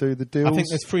trying to do the deals? I think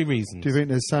there's three reasons. Do you think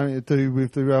there's something to do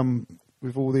with the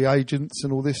with all the agents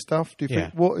and all this stuff? Do you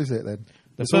think what is it then?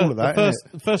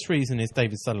 The first reason is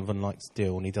David Sullivan likes a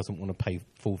deal and he doesn't want to pay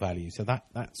full value. So that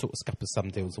sort of scuppers some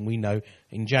deals. And we know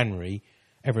in January,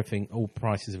 all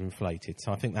prices are inflated.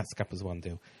 So I think that scuppers one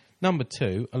deal. Number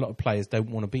two, a lot of players don't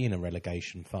want to be in a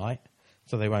relegation fight,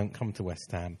 so they won't come to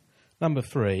West Ham. Number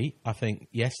three, I think,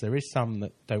 yes, there is some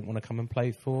that don't want to come and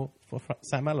play for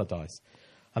Sam Allardyce.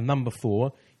 And number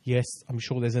four, yes, I'm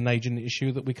sure there's an agent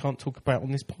issue that we can't talk about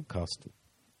on this podcast.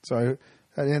 So...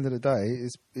 at the end of the day,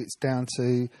 it's down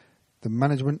to the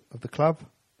management of the club,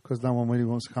 because no one really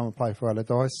wants to come and play for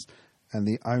Allardyce, and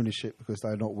the ownership, because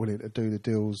they're not willing to do the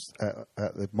deals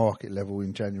at the market level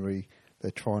in January.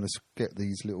 They're trying to get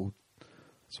these little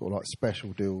sort of like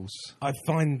special deals. I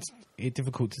find it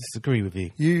difficult to disagree with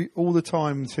you. All the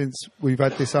time since we've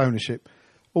had this ownership,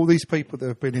 all these people that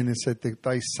have been in and said that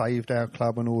they saved our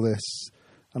club and all this,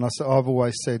 and I've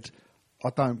always said... I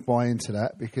don't buy into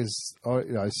that, because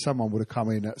someone would have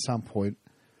come in at some point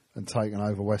and taken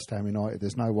over West Ham United.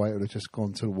 There's no way it would have just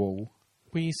gone to the wall.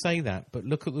 Well, you say that, but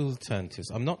look at the alternatives.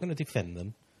 I'm not going to defend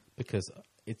them because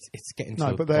it's getting to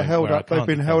a but they're point held where up. They've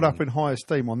been held up in high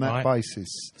esteem on that basis.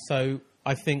 So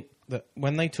I think that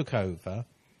when they took over,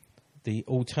 the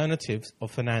alternatives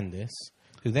of Fernandes,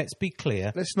 who, let's be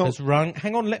clear, has run...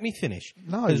 Hang on, let me finish.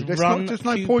 No, there's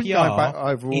no point going back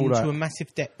over all into that. a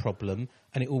massive debt problem,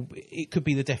 and it could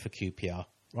be the death of QPR,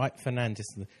 right? Fernandes.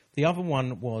 The other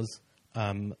one was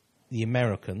the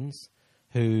Americans,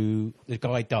 who the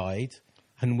guy died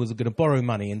and was going to borrow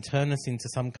money and turn us into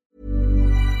some...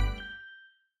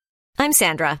 I'm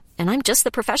Sandra, and I'm just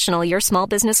the professional your small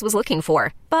business was looking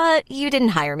for. But you didn't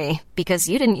hire me because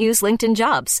you didn't use LinkedIn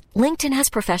Jobs. LinkedIn has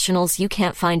professionals you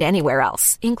can't find anywhere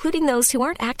else, including those who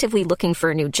aren't actively looking for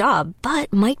a new job,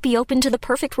 but might be open to the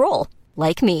perfect role,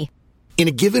 like me. In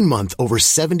a given month, over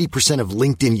 70% of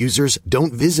LinkedIn users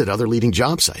don't visit other leading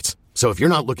job sites. So if you're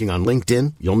not looking on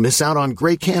LinkedIn, you'll miss out on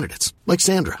great candidates, like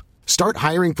Sandra. Start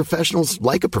hiring professionals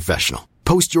like a professional.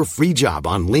 Post your free job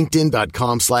on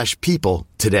linkedin.com/people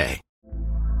today.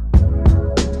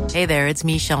 Hey there, it's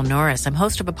Michelle Norris. I'm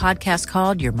host of a podcast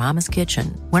called Your Mama's Kitchen.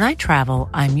 When I travel,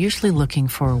 I'm usually looking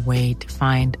for a way to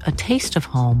find a taste of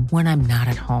home when I'm not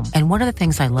at home. And one of the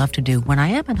things I love to do when I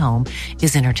am at home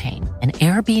is entertain. And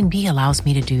Airbnb allows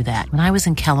me to do that. When I was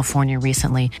in California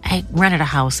recently, I rented a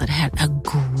house that had a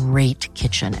great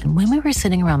kitchen. And when we were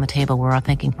sitting around the table, we were all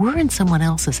thinking, we're in someone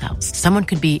else's house. Someone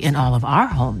could be in all of our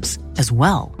homes as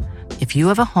well. If you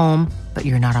have a home but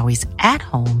you're not always at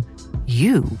home,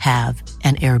 you have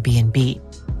an Airbnb.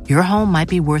 Your home might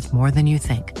be worth more than you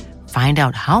think. Find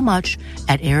out how much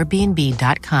at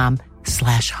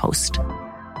airbnb.com/host.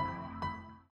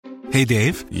 Hey,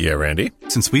 Dave. Yeah, Randy.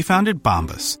 Since we founded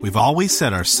Bombas, we've always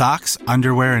said our socks,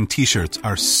 underwear, and T-shirts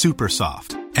are super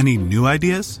soft. Any new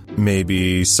ideas?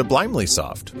 Maybe sublimely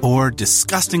soft. Or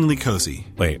disgustingly cozy.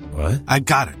 Wait, what? I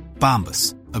got it.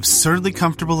 Bombas. Absurdly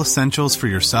comfortable essentials for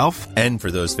yourself and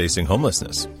for those facing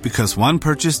homelessness. Because one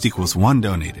purchased equals one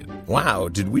donated. Wow,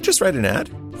 did we just write an ad?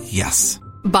 Yes.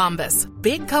 Bombas.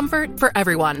 Big comfort for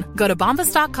everyone. Go to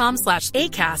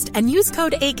bombas.com/ACAST and use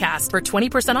code ACAST for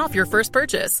 20% off your first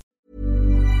purchase.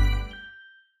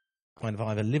 Kind of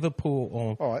either Liverpool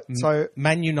or so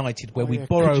Man United, where we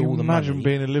borrow all the money. Imagine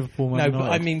being a Liverpool Man No, United.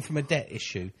 but I mean from a debt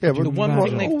issue. Yeah, the one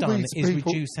thing they've done is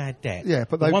people, reduce our debt. Yeah,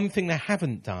 but the one thing they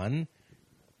haven't done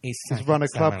is run a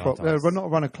club properly. not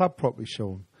run a club properly,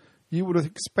 Sean. You would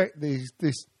expect these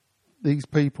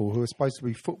people who are supposed to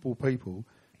be football people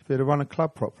if they'd have run a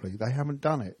club properly. They haven't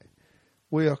done it.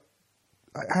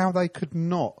 How they could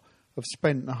not have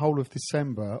spent the whole of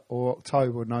December or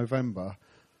October or November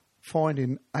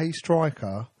finding a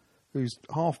striker who's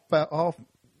half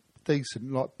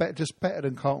decent, just better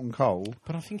than Carlton Cole.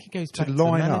 But I think it goes back to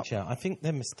the manager. I think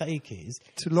their mistake is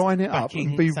to line it up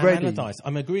and be Sam ready. Allardyce.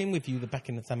 I'm agreeing with you. The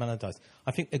backing of Sam Allardyce.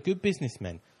 I think they're good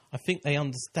businessmen. I think they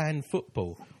understand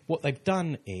football. What they've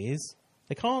done is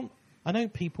they can't. I know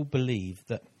people believe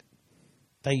that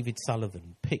David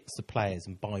Sullivan picks the players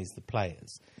and buys the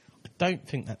players. I don't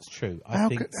think that's true. I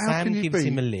think Sam gives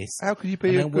him a list. How can you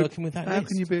be working with that list? How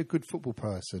can you be a good football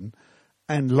person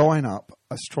and line up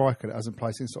a striker that hasn't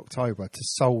played since October to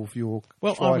solve your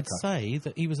striker? I would say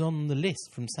that he was on the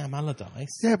list from Sam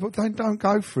Allardyce. Yeah, but don't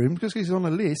go for him because he's on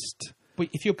a list. But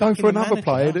if you're go for another manager,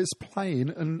 player that's playing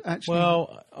and actually.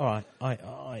 Well, all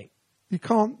right, you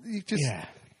can't. You just. Yeah.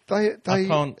 I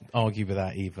can't argue with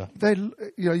that either.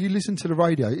 You listen to the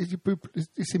radio.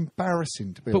 It's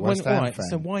embarrassing to be a West Ham fan.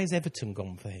 So why has Everton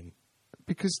gone for him?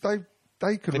 Because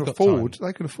they can afford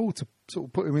to sort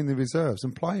of put him in the reserves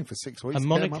and play him for 6 weeks. And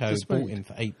Monaco bought him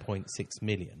for 8.6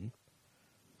 million,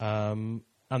 and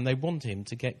they want him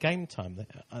to get game time.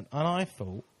 And I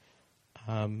thought,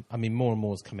 more and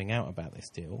more is coming out about this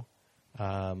deal.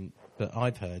 But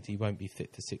I've heard he won't be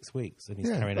fit for 6 weeks, and he's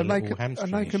carrying a little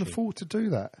hamstring and they can issue. afford to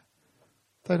do that.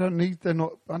 They don't need. They're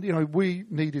not. We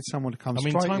needed someone to come.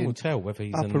 Time will tell whether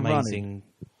he's an amazing,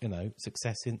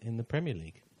 success in the Premier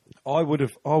League. I would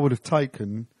have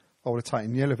taken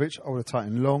Jelavic. I would have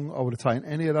taken Long. I would have taken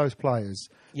any of those players.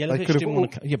 Jelavic didn't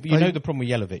want to. Yeah, but you know the problem with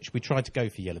Jelavic. We tried to go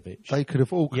for Jelavic. They could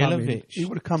have all come in. He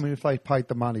would have come in if they paid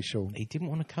the money, Sean. He didn't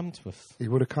want to come to us. He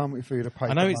would have come if he would have paid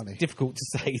the money. I know it's difficult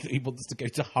to say that he wants to go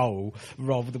to Hull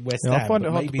rather than West Ham. I find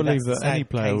it hard to believe that any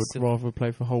player would rather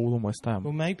play for Hull than West Ham.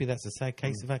 Well, maybe that's a sad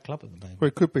case of our club at the moment. Well,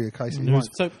 it could be a case of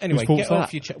So anyway, get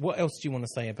off your what else do you want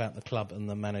to say about the club and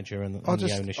the manager and the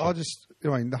ownership?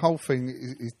 The whole thing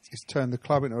is turned the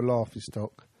club into a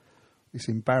laughingstock. It's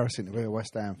embarrassing to be a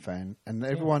West Ham fan, and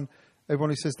everyone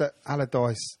who says that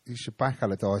Allardyce, you should back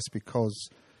Allardyce because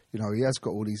he has got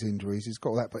all these injuries, he's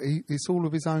got all that, but it's all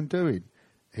of his own doing.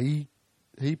 He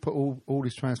put all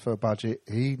his transfer budget.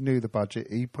 He knew the budget.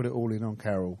 He put it all in on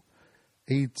Carroll.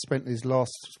 He spent his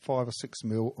last 5 or 6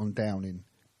 mil on Downing.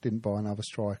 Didn't buy another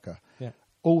striker. Yeah.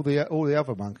 All the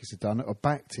other monkeys have done it, have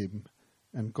backed him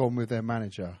and gone with their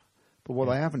manager. But what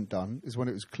they haven't done is when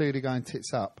it was clearly going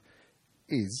tits up.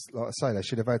 Like I say, they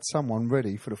should have had someone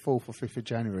ready for the 4th or 5th of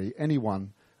January.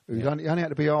 Anyone who only had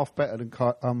to be half better than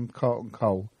Carlton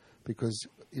Cole, because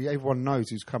everyone knows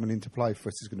who's coming into play for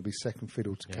us is going to be second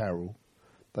fiddle to Carroll.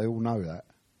 They all know that.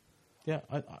 Yeah,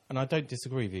 and I don't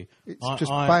disagree with you. It's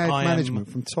just bad management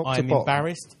from top to bottom. I'm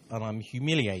embarrassed and I'm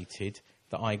humiliated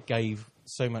that I gave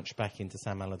so much back into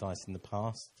Sam Allardyce in the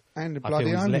past. And the bloody I feel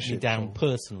he's let me ownership. down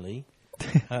personally.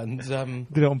 And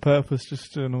did it on purpose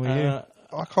just to annoy you?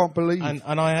 I can't believe.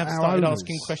 And I have started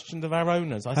asking questions of our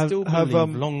owners. I still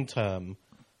believe long term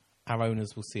our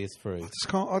owners will see us through.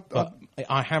 But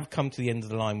I have come to the end of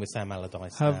the line with Sam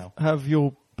Allardyce now. Have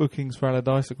your bookings for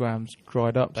Allardycegrams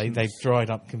dried up? They've dried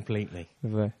up completely.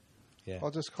 Have they? Yeah. I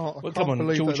just can't. Well, come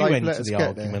on, George, you enter the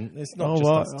argument. It's not just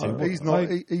us two. He's not.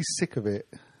 He's sick of it.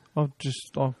 I've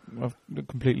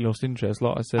completely lost interest.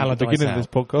 Like I said at the beginning of this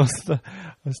podcast,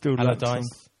 I still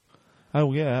Allardyce.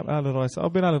 Oh yeah, Allardyce.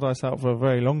 I've been Allardyce out for a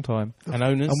very long time. And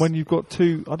owners. And when you've got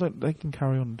two, they can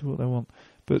carry on and do what they want.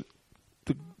 But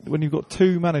when you've got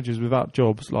two managers without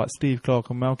jobs, like Steve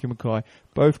Clarke and Malky Mackay,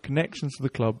 both connections to the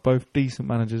club, both decent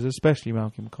managers, especially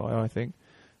Malky Mackay, I think,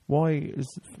 Why is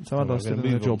Well, Allardyce we're still gonna in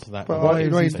the move on job? to that But one. Why I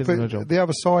is mean, he still in the job? the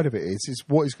other side of it is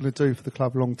what he's going to do for the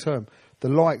club long term. The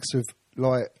likes of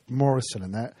like Morrison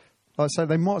and that, like I say,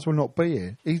 they might as well not be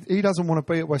here. He doesn't want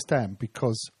to be at West Ham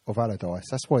because of Allardyce.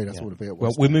 That's why he doesn't want to be at Well,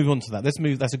 West we'll Ham. move on to that. Let's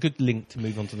move. That's a good link to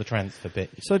move on to the transfer bit.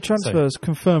 So transfers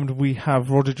confirmed. We have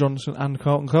Roger Johnson and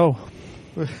Carlton Cole.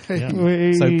 Yeah.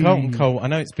 Whee! So Carlton Cole, I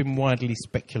know it's been widely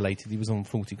speculated he was on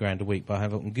 40 grand a week, but I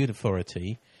have it on good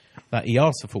authority that he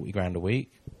asked for 40 grand a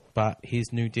week, but his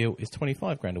new deal is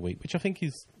 25 grand a week, which I think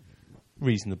is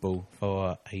reasonable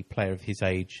for a player of his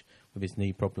age with his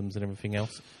knee problems and everything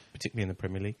else, particularly in the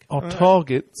Premier League. Our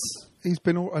targets. He's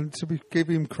been, and give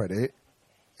him credit,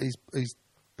 he's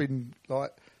been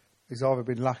like he's either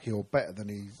been lucky or better than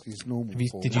his normal.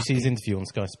 Did you see his interview on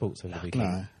Sky Sports over the weekend?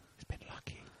 No. He's been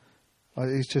lucky.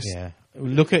 He's just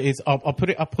Look at his. I'll put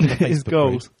it up on the Facebook His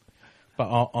goals. group.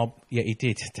 But yeah, he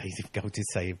did. Daisy Gold did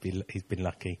say he's been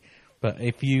lucky. But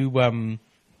if you,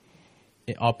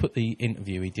 I'll put the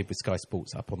interview he did with Sky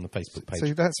Sports up on the Facebook page.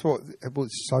 See, that's what was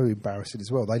so embarrassing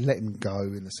as well. They let him go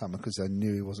in the summer because they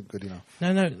knew he wasn't good enough.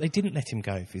 No, they didn't let him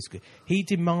go if he's good. He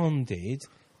demanded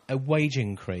a wage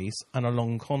increase and a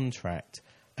long contract,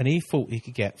 and he thought he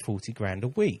could get 40 grand a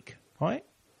week, right?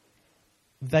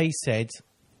 They said,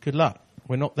 good luck.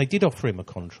 We're not. They did offer him a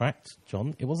contract,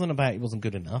 John. It wasn't about he wasn't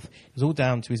good enough. It was all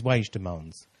down to his wage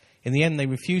demands. In the end, they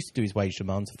refused to do his wage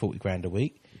demands of 40 grand a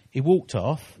week. He walked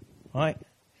off, right?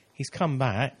 He's come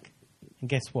back, and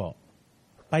guess what?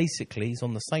 Basically, he's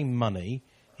on the same money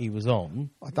he was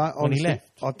on when he left.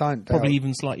 I don't doubt. Probably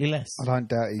even slightly less. I don't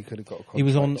doubt he could have got a contract. He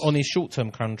was on his short-term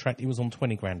contract. He was on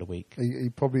 20 grand a week. He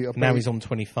probably now he's on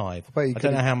 25. bet he I don't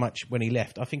know could've- how much when he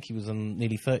left. I think he was on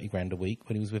nearly 30 grand a week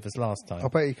when he was with us last time. I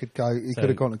bet he could go. He So- could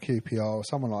have gone to QPR or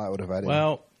someone like that would have had him.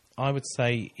 Well, I would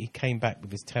say he came back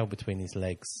with his tail between his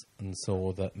legs and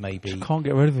saw that maybe Just can't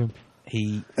get rid of him.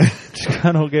 he. Just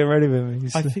cannot get rid of him.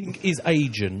 I think his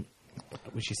agent,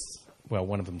 which is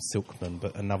one of them Silkman,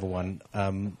 but another one,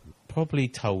 probably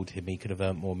told him he could have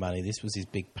earned more money. This was his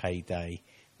big payday.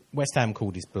 West Ham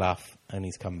called his bluff, and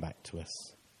he's come back to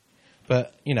us.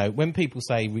 But when people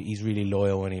say he's really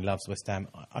loyal and he loves West Ham,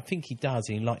 I think he does,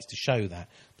 and he likes to show that.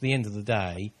 But at the end of the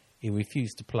day, he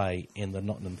refused to play in the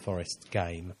Nottingham Forest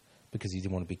game because he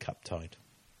didn't want to be cup tied.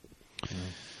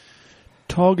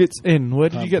 Targets in. Where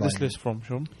did Can't you get blame this list from,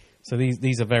 Sean? So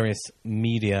these are various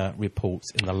media reports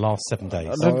in the last 7 days.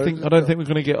 I don't think we're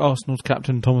going to get Arsenal's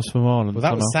captain Thomas Vermaelen. Well,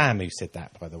 that was Sam who said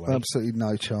that, by the way. Absolutely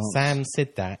no chance. Sam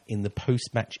said that in the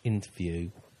post-match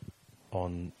interview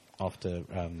after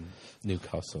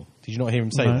Newcastle. Did you not hear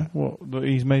him say that? What? That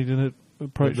he's made an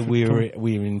approach. That we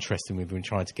were interested. We've been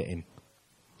trying to get him.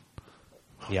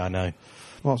 Yeah, I know.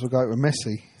 Might as well go with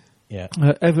Messi. Yeah.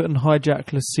 Everton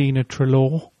hijack Lassina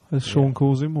Trelaw, as Sean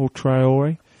calls him, or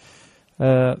Traore.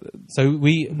 So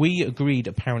we agreed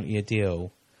apparently a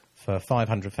deal for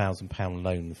 £500,000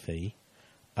 loan fee.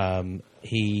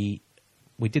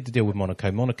 We did the deal with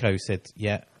Monaco. Monaco said,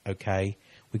 yeah, okay.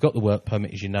 We got the work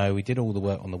permit, as you know. We did all the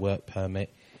work on the work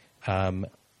permit.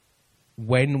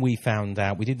 When we found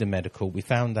out, we did the medical, we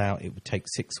found out it would take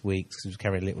 6 weeks because he was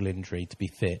carrying a little injury to be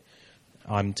fit.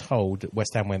 I'm told that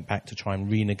West Ham went back to try and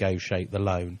renegotiate the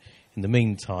loan. In the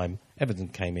meantime, Everton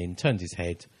came in, turned his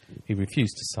head. He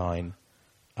refused to sign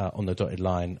on the dotted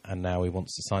line, and now he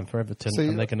wants to sign for Everton,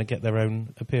 and they're going to get their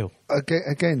own appeal.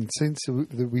 Again, since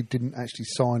we didn't actually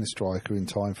sign a striker in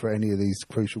time for any of these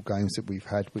crucial games that we've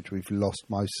had, which we've lost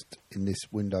most in this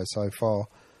window so far,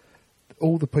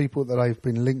 all the people that they've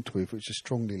been linked with, which are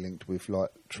strongly linked with, like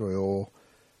Traore,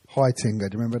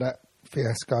 Heitinga, do you remember that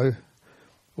fiasco?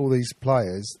 All these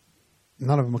players,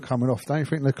 none of them are coming off. Don't you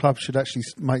think the club should actually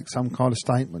make some kind of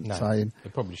statement saying... They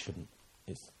probably shouldn't.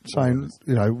 Saying,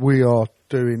 we are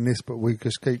doing this, but we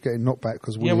just keep getting knocked back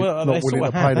because we're not willing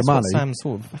to pay the money. That's what Sam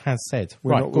sort of has said.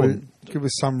 Give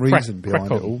us some reason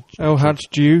behind it all. El Hadj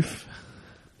Diouf.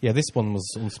 Yeah, this one was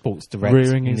on Sports Direct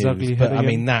Rearing his News, ugly but head I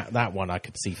mean again. that one I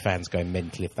could see fans going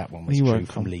mental if that one was He true won't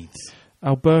from come. Leeds.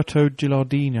 Alberto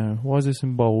Gilardino. Why is this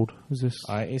in bold? Is this?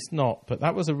 It's not, but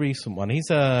that was a recent one. It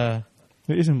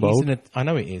is in bold. I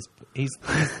know it is. But he's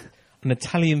an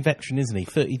Italian veteran, isn't he?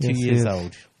 32 Yes, he years is.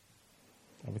 old.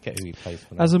 I forget who he plays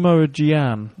for now. Asamoah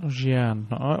Gyan.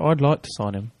 I'd like to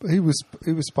sign him. But he was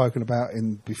spoken about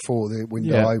before the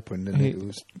window opened, and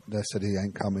they said he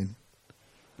ain't coming.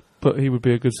 But he would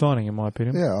be a good signing, in my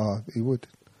opinion. Yeah, he would.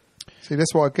 See,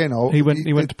 that's why again. He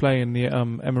went to play in the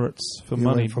Emirates for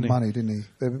money. Went for money, didn't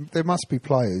he? There must be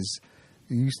players.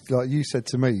 Like you said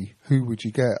to me, who would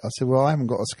you get? I said, well, I haven't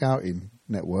got a scouting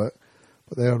network,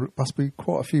 but there must be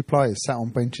quite a few players sat on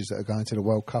benches that are going to the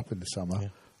World Cup in the summer. Yeah.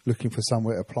 looking for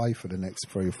somewhere to play for the next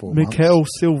 3 or 4 months. Mikel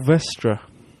Silvestre.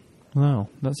 Wow,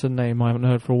 that's a name I haven't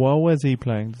heard for a while. Where's he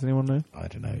playing? Does anyone know? I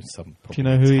don't know. Do you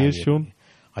know who he is, Sean?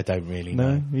 I don't really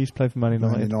No, know. he used to play for Man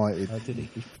United. Oh, did he?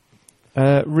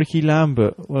 Ricky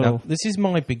Lambert. Well, Now, this is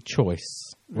my big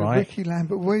choice, right? Ricky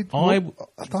Lambert, I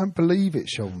don't believe it,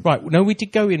 Sean. Right, no, we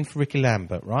did go in for Ricky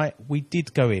Lambert, right? We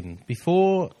did go in.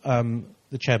 Before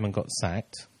the chairman got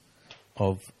sacked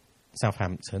of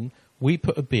Southampton, we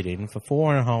put a bid in for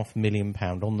 £4.5 million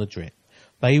on the drip.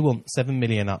 They want $7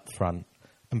 million up front,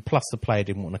 and plus the player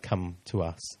didn't want to come to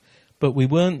us. But we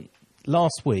weren't...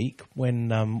 Last week, when,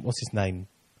 what's his name?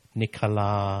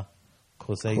 Nicola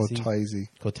Cortese, that's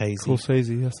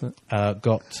it.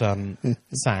 got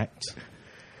sacked.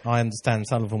 I understand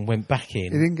Sullivan went back in. He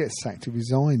didn't get sacked, he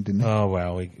resigned, didn't he? Oh,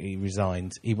 well, he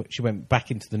resigned. She went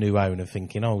back into the new owner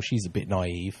thinking, oh, she's a bit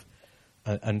naive,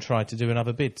 and tried to do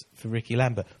another bid for Ricky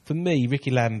Lambert. For me,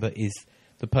 Ricky Lambert is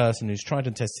the person who's tried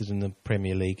and tested in the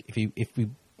Premier League. If we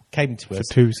came to us...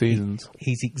 For 2 seasons.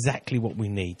 He's exactly what we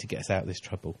need to get us out of this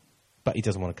trouble. But he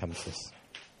doesn't want to come to us.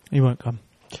 He won't come.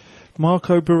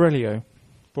 Marco Borello.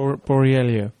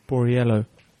 Borriello.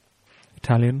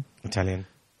 Italian.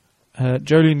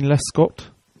 Jolene Lescott.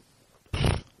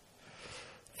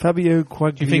 Fabio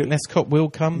Quagliarella. Do you think Lescott will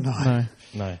come?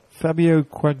 No. Fabio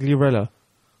Quagliarella.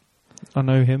 I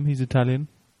know him. He's Italian.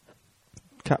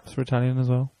 Caps for Italian as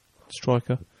well.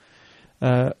 Striker.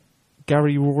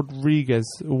 Gary Rodriguez,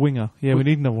 a winger. Yeah, we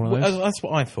need another one of those. That's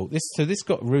what I thought. This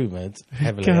got rumoured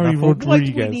heavily. Gary and I thought, why do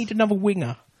we Rodriguez. need another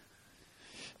winger?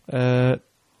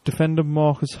 Defender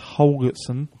Marcus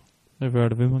Holgersson. Never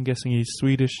heard of him. I'm guessing he's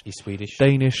Swedish. He's Swedish.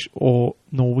 Danish or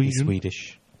Norwegian. He's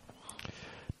Swedish.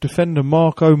 Defender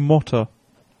Marco Motta.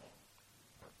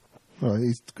 Well,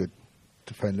 he's a good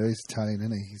defender. He's Italian,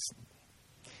 isn't he?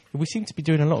 We seem to be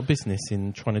doing a lot of business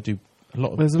in trying to do a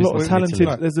lot of There's a lot of business in talented.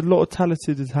 Italy. There's a lot of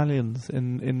talented Italians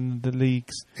in the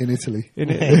leagues in Italy.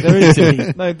 There is.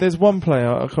 No, there's one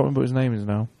player. I can't remember what his name is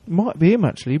now. Might be him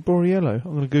actually. Borriello.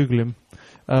 I'm going to Google him.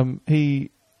 He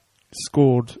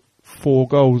scored 4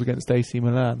 goals against AC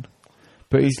Milan,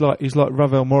 but he's like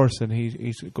Ravel Morrison.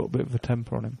 He's got a bit of a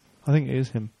temper on him. I think it is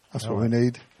him. That's what we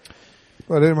need.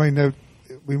 Well, I mean,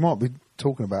 we might be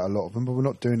talking about a lot of them, but we're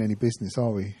not doing any business,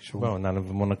 are we? Sure. Well, none of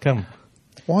them want to come.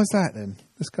 Why is that then?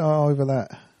 Let's go over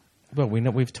that. Well,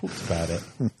 we've talked about it.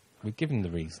 We've given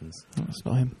the reasons. That's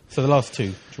not him. So the last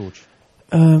 2, George.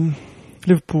 Former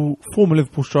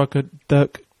Liverpool striker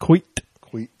Dirk Kuyt.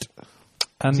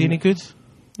 Is he any good?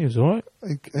 He was all right.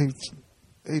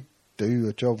 He'd do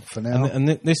a job for now. And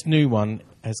this new one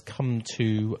has come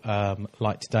to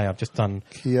light today. I've just done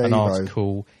an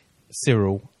article.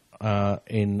 Cyril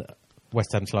in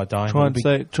West Ham Till I Die. Try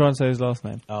and say his last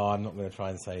name. Oh, I'm not going to try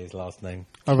and say his last name.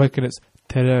 I reckon it's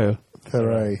Theroux.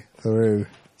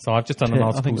 So I've just done an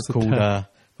article called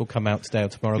will come out today or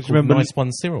tomorrow called remember Nice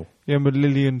One Cyril. You remember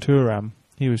Lilian Thuram?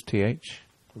 He was TH.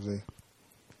 Was he?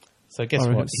 So guess I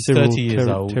reckon what? it's He's Cyril 30 years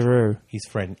old. Theroux. He's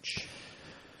French.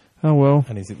 Oh well.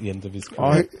 And he's at the end of his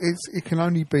career. It can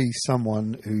only be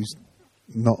someone who's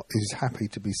happy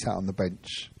to be sat on the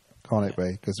bench, can't it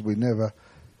be? Because we never...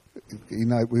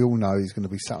 we all know he's going to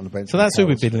be sat on the bench. So that's who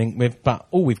we've been linked with, but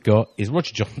all we've got is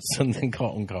Roger Johnson and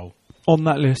Carlton Cole. On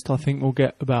that list, I think we'll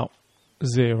get about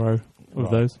 0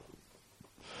 of those.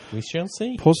 We shall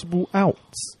see. Possible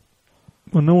outs.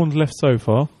 Well, no one's left so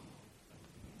far.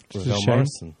 Ravel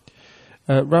Morrison.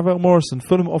 Ravel Morrison.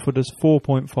 Fulham offered us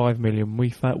 4.5 million.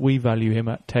 We value him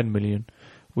at 10 million.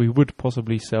 We would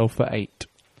possibly sell for 8.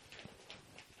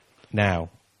 Now,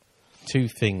 2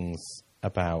 things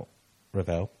about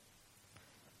Ravel.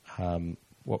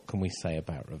 What can we say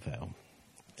about Ravel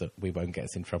that we won't get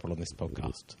us in trouble on this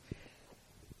podcast?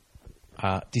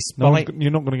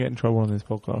 You're not going to get in trouble on this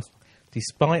podcast.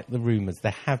 Despite the rumours,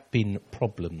 there have been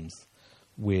problems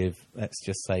with, let's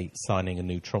just say, signing a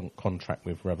new contract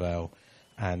with Ravel,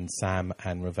 and Sam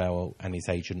and Ravel and his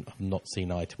agent have not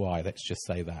seen eye to eye. Let's just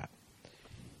say that.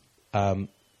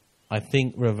 I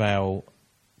think Ravel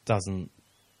doesn't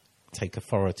take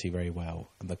authority very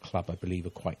well, and the club, I believe,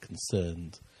 are quite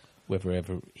concerned whether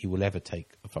he will ever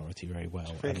take authority very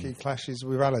well. I think he clashes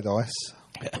with Allardyce.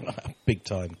 Big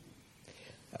time.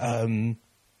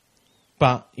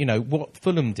 But, what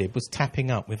Fulham did was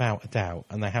tapping up without a doubt,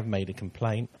 and they have made a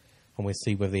complaint, and we'll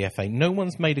see whether the FA... No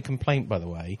one's made a complaint, by the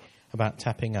way, about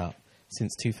tapping up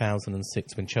since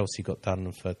 2006 when Chelsea got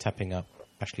done for tapping up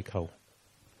Ashley Cole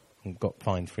and got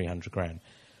fined $300,000.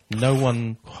 No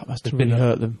one... must have really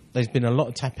hurt them. There's been a lot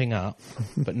of tapping up,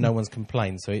 but no one's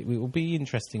complained. So it will be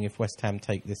interesting if West Ham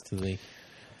take this to the...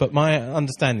 But my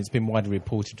understanding, it's been widely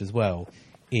reported as well,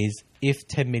 is if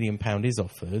 £10 million is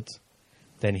offered,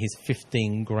 then his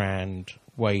 15 grand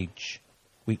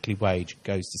weekly wage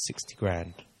goes to 60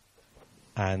 grand.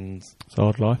 And it's a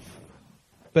hard life.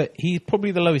 But he's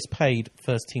probably the lowest paid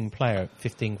first team player at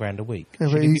 15 grand a week. Yeah,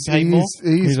 Should he be paid more?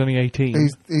 He's only 18.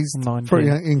 He's 19. pretty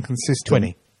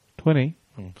inconsistent. 20?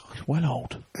 God, he's well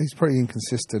old. He's pretty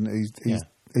inconsistent. He's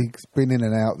been in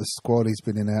and out of the squad. He's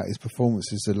been in and out. His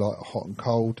performances are like hot and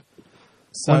cold.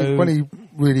 So when he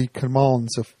really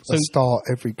commands a start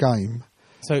every game.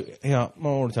 So,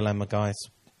 moral dilemma, guys.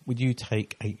 Would you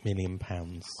take £8 million?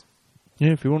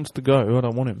 Yeah, if he wants to go, I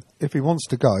don't want him. If he wants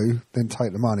to go, then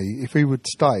take the money. If he would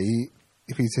stay,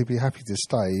 if he'd be happy to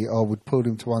stay, I would pull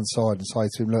him to one side and say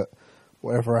to him, look,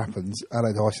 whatever happens,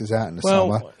 Allardyce is out in the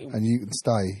summer and you can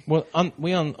stay. Well, I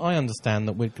understand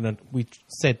that we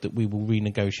said that we will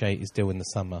renegotiate his deal in the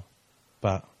summer,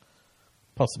 but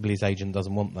possibly his agent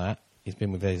doesn't want that. He's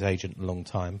been with his agent a long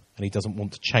time, and he doesn't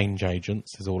want to change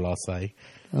agents, is all I'll say.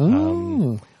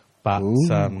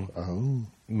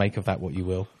 Make of that what you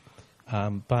will.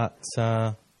 But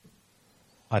I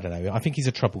don't know. I think he's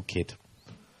a troubled kid.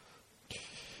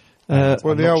 I'm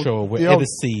not sure we'll ever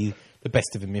see the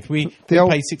best of him. If we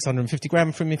pay 650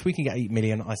 grand for him, if we can get 8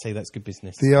 million, I say that's good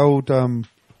business. The old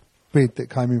bid that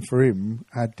came in for him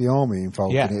had Diame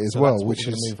involved in it as well, that's which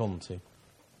what is move on to.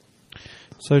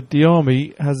 So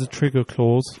Diame has a trigger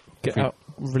clause,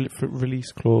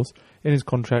 release clause in his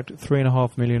contract,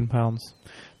 £3.5 million.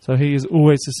 So he is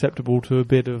always susceptible to a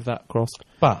bid of that cost.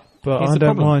 But I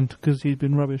don't mind because he's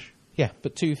been rubbish. Yeah,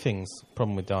 but two things.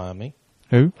 Problem with Diame.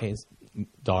 Who? Is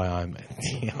Diame.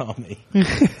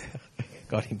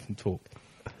 God, he can talk.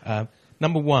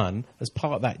 Number one, as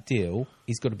part of that deal,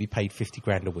 he's got to be paid 50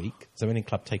 grand a week. So any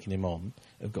club taking him on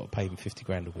have got to pay him 50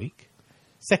 grand a week.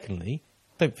 Secondly,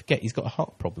 don't forget he's got a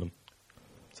heart problem.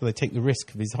 So they take the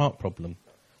risk of his heart problem,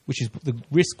 which is the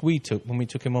risk we took when we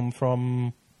took him on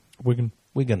from Wigan.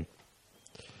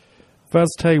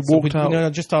 Vazte walked out. No,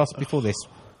 just ask before this.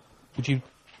 Would you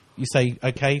say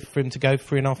okay for him to go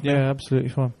 3.5 million? Yeah, absolutely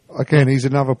fine. Again, he's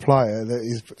another player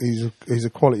that he's a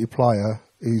quality player.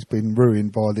 He's been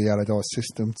ruined by the Allardyce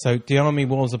system. So Diame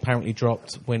was apparently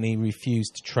dropped when he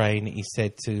refused to train. He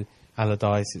said to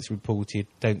Allardyce, it's reported,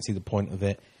 don't see the point of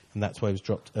it, and that's why he was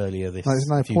dropped earlier this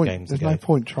few games ago. There's no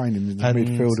point training in the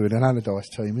midfielder in an Allardyce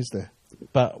team, is there?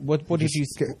 But what did you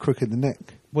get a crook in the neck?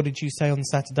 What did you say on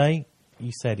Saturday?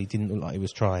 You said he didn't look like he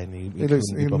was trying. He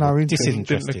looks no interest.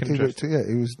 Disinterested.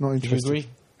 He was not interested. Do you agree?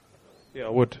 Yeah, I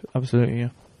would. Absolutely, yeah.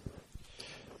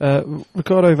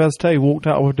 Ricardo Vazte walked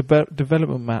out of a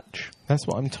development match. That's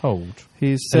what I'm told.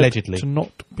 He is said allegedly to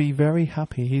not be very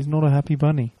happy. He's not a happy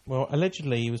bunny. Well,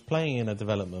 allegedly he was playing in a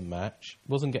development match,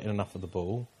 wasn't getting enough of the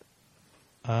ball,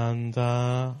 and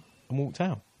walked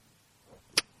out.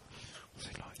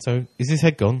 So, is his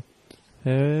head gone?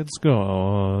 Head's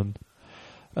gone.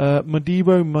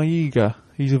 Modibo Maiga,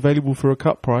 he's available for a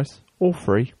cut price, or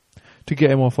free, to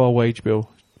get him off our wage bill.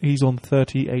 He's on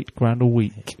 38 grand a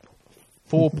week.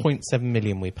 4.7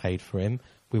 million we paid for him.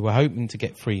 We were hoping to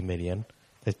get 3 million.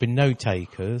 There's been no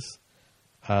takers.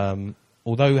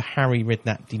 Although Harry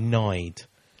Redknapp denied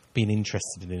being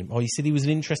interested in him. Oh, he said he was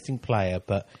an interesting player,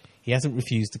 but he hasn't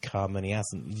refused to come, and he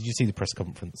hasn't. Did you see the press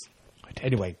conference?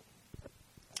 Anyway,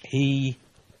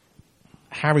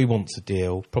 Harry wants a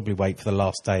deal. Probably wait for the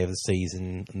last day of the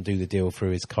season and do the deal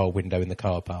through his car window in the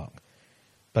car park.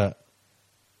 But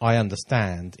I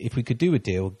understand if we could do a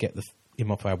deal, get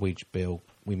him off our wage bill,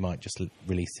 we might just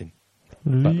release him.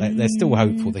 But they're still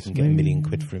hopeful they can get £1 million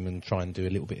for him and try and do a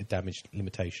little bit of damage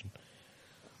limitation.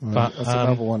 But that's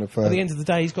another one of. At the end of the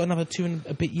day, he's got another 2 and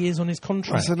a bit years on his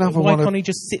contract. That's another Why one can't he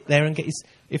just sit there and get his?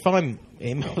 If I'm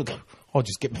him, I'll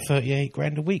just get 38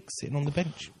 grand a week sitting on the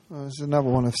bench. There's another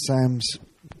one of Sam's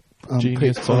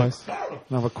genius picks.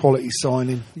 Another quality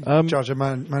signing. Judge a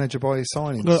manager by his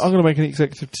signings. No, I'm going to make an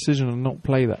executive decision and not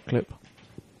play that clip.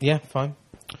 Yeah, fine.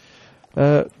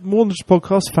 More than just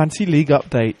podcast, Fantasy League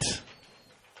update.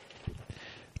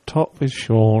 Top is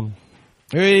Sean.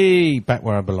 Hey, back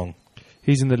where I belong.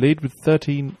 He's in the lead with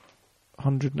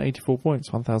 1,384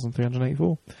 points,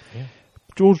 1,384. Yeah.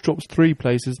 George drops 3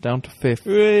 places down to 5th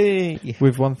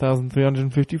with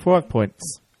 1,355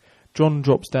 points. John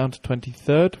drops down to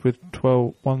 23rd with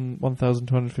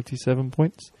 1,257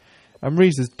 points. And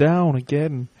Reese is down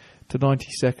again to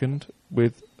 92nd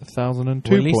with 1,002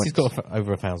 well, at least points. He's got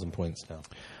over 1,000 points now.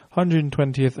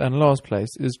 120th and last place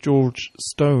is George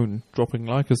Stone, dropping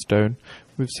like a stone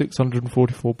with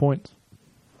 644 points.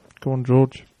 Go on,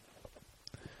 George.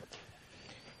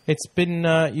 It's been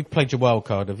you've played your wild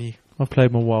card, have you? I've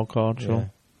played my wild card, sure.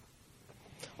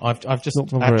 Yeah. I've just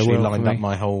actually lined up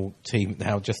my whole team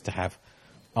now just to have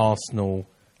Arsenal,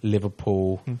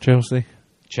 Liverpool, and Chelsea.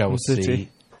 Chelsea.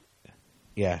 City.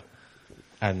 Yeah,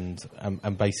 and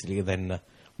basically then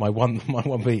my one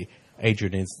B,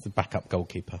 Adrian is the backup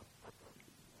goalkeeper.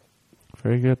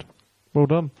 Very good. Well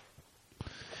done.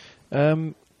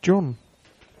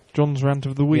 John's rant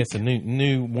of the week. Yes, a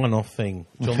new one-off thing.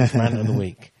 John's rant of the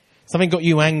week. Something got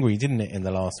you angry, didn't it, in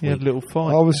the last week? You had a little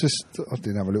fight. I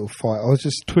didn't have a little fight. I was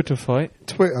just Twitter fight.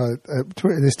 Twitter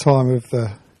this time of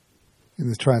in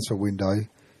the transfer window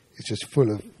is just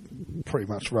full of pretty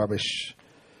much rubbish.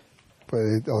 But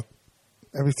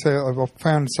every time I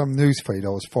found some news feed I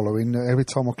was following, every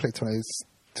time I clicked on it, it's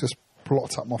just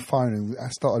blocked up my phone. And I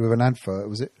started with an advert.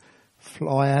 Was it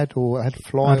Flyad or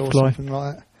Adfly or something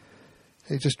like that?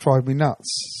 It just drove me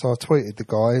nuts. So I tweeted the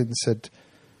guy and said,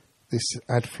 "This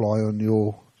Adfly on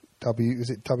your is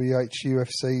it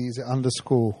WHUFC? Is it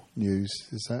 _news?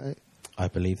 Is that it?" I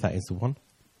believe that is the one.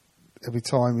 Every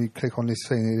time you click on this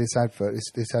thing, this advert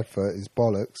is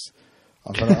bollocks.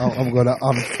 I'm gonna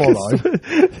unfollow.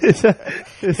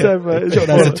 This advert. John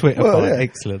has a Twitter fight.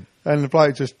 Excellent. And the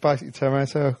bloke just basically turned around and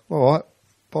said, "All right,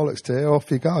 bollocks to you.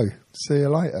 Off you go. See you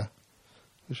later."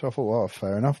 Which I thought, well,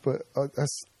 fair enough. But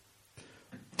that's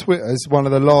Twitter is one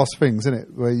of the last things, isn't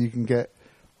it, where you can get.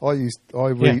 I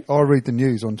read the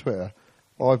news on Twitter.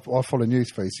 I follow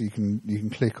news feeds, so you can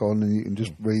click on and you can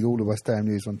just read all the West Ham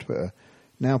news on Twitter.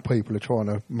 Now people are trying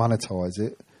to monetize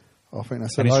it. I think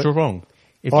that's it's wrong.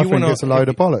 I think it's a load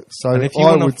of bollocks. So I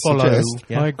would suggest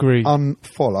I agree.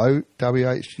 Unfollow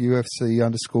WHUFC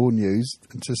 _news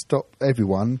and to stop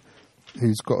everyone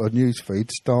who's got a news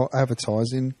feed start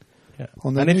advertising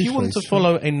on their And if news you want feeds. to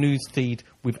follow a news feed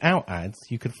without ads,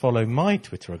 you could follow my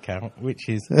Twitter account, which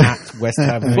is at West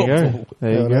Ham Football.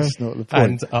 There you go. That's not the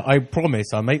point. And I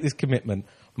promise, I make this commitment,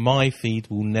 my feed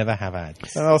will never have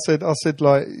ads. And I said,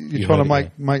 like, you're You trying to heard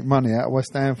it, make money out of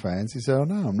West Ham fans. He said, "Oh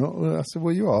no, I'm not." I said,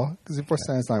 "Well, you are, because if West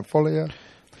Ham don't follow you."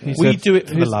 We do it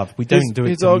for the love. We don't do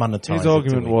it to monetize. His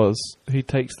argument was he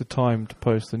takes the time to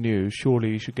post the news.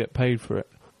 Surely he should get paid for it.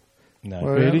 No,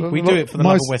 Well, really, we do it for the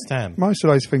love of West Ham. Most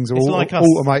of those things are It's all like us.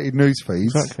 automated news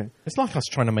feeds. Exactly. It's like us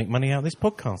trying to make money out of this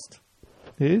podcast.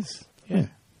 It is. Yeah.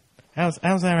 How's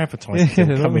our advertising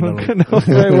Yeah, coming along? not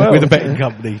very well. With a betting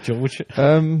company, George?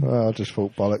 Well, I just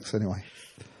thought bollocks anyway.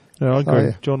 No, I agree.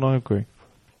 yeah. John, I agree.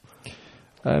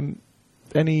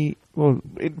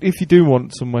 If you do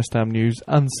want some West Ham news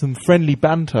and some friendly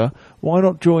banter, why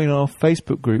not join our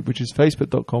Facebook group, which is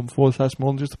facebook.com/More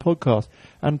Than Just a Podcast,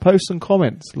 and post some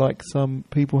comments like some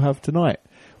people have tonight.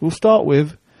 We'll start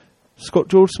with Scott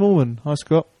George Smallman. Hi,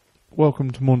 Scott.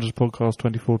 Welcome to More Than Just a Podcast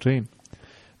 2014.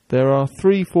 There are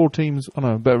 3-4 teams. Oh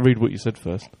no, better read what you said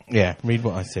first. Yeah, read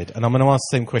what I said. And I'm going to ask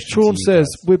the same question Sean to you says,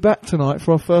 guys. we're back tonight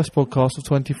for our first podcast of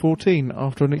 2014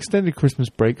 after an extended Christmas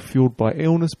break fueled by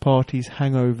illness, parties,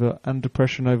 hangover and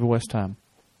depression over West Ham.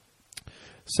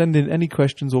 Send in any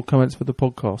questions or comments for the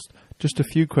podcast. Just a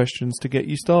few questions to get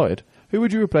you started. Who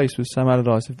would you replace with Sam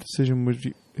Allardyce if the decision was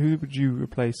Who would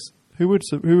replace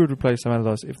Sam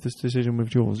Allardyce if this decision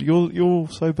was yours? You're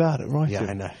so bad at writing. Yeah,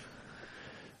 I know.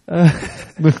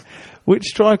 Which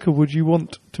striker would you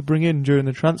want to bring in during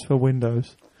the transfer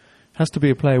windows? Has to be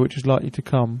a player which is likely to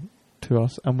come to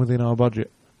us and within our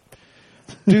budget.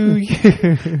 Do you?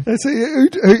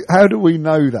 How do we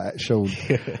know that, Sean?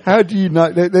 How do you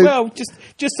know? Well,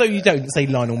 just so you don't say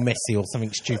Lionel Messi or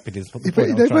something stupid is what the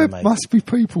point I'm trying to there make. must be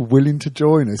people willing to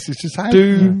join us. It's just how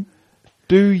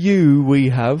we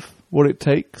have what it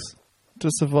takes to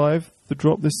survive the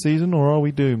drop this season, or are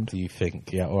we doomed? Do you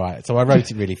think? Yeah, all right. So I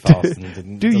wrote it really fast.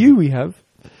 And didn't. We have?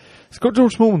 Scott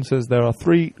George Smallman says there are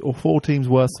 3 or 4 teams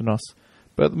worse than us,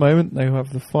 but at the moment they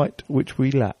have the fight which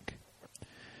we lack.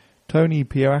 Tony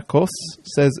Pierakos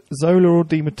says Zola or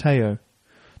Di Matteo.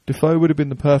 Defoe would have been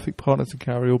the perfect partner to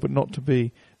carry all, but not to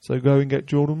be, so go and get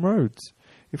Jordan Rhodes.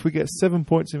 If we get 7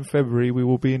 points in February, we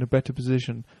will be in a better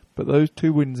position, but those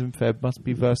 2 wins in Feb must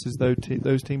be versus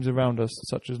those teams around us,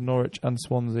 such as Norwich and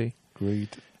Swansea. Agreed.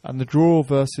 And the draw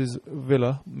versus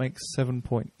Villa makes 7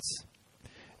 points.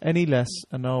 Any less,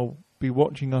 and I'll be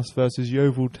watching us versus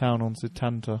Yeovil Town on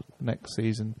Setanta next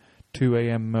season, 2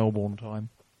 a.m. Melbourne time.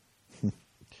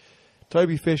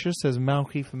 Toby Fisher says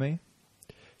Malky for me.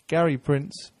 Gary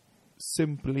Prince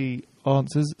simply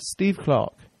answers Steve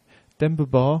Clark. Denver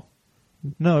Bar,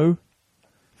 no.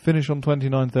 Finish on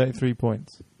 29-33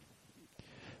 points.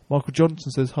 Michael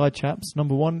Johnson says, hi chaps.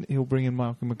 Number 1, he'll bring in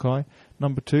Malcolm Mackay.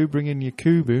 Number 2, bring in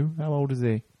Yakubu. How old is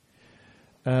he?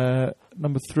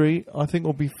 Number 3, I think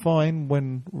we'll be fine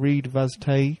when Reed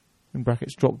Vaztey, in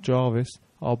brackets drop Jarvis,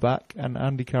 are back and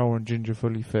Andy Carroll and Ginger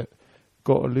fully fit.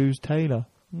 Got to lose Taylor.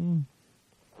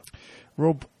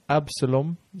 Rob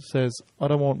Absalom says, I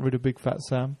don't want rid of Big Fat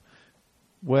Sam.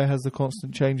 where has the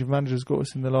constant change of managers got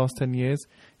us in the last 10 years?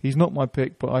 He's not my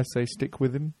pick, but I say stick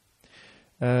with him.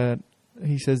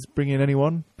 He says bring in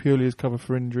anyone, purely as cover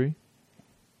for injury.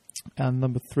 And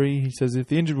number 3, he says if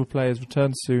the injured players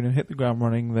return soon and hit the ground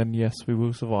running, then yes, we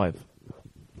will survive.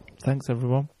 Thanks,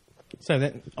 everyone. So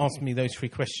then, ask me those 3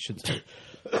 questions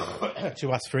to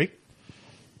us 3.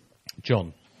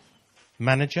 John,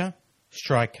 manager,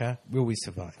 striker, will we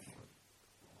survive?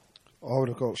 I would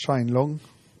have got Shane Long.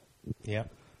 Yeah.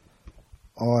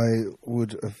 I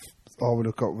would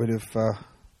have got rid of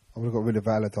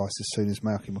Allardyce as soon as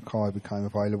Malky Mackay became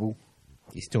available.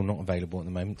 He's still not available at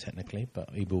the moment, technically, but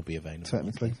he will be available.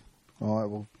 Technically. All right,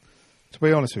 well, to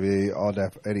be honest with you, I'd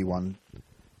have anyone.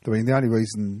 I mean, the only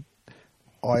reason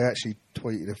I actually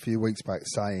tweeted a few weeks back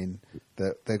saying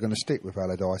that they're going to stick with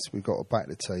Allardyce. We've got to back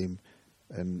the team,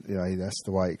 and that's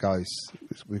the way it goes.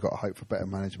 We've got to hope for better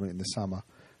management in the summer.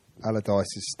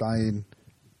 Allardyce is staying.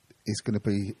 It's going to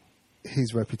be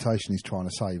his reputation he's trying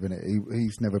to save, isn't it?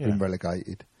 He's never been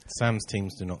relegated. Sam's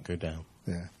teams do not go down.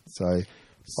 Yeah, so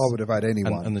I would have had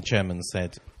anyone. And the chairman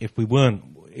said, if we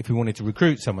wanted to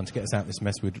recruit someone to get us out of this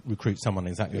mess, we'd recruit someone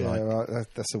exactly like. Right,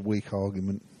 that's a weak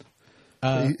argument.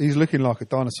 He's looking like a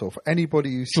dinosaur. For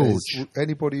anybody who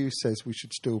says we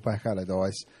should still back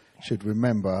Allardyce should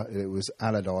remember it was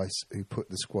Allardyce who put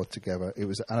the squad together. It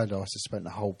was Allardyce who spent the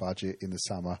whole budget in the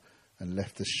summer and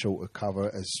left us short of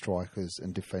cover as strikers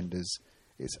and defenders.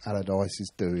 It's Allardyce's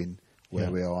doing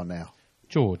where we are now.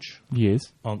 George.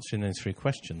 Yes. Answering those 3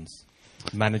 questions.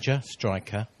 Manager,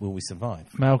 striker, will we survive?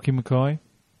 Malky Mackay.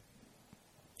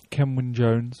 Kenwyne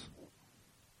Jones.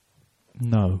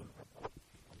 No.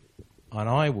 And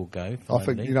I will go,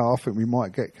 finally. I think we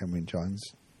might get Kenwyne Jones.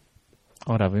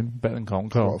 I'd have him. Better than Carlton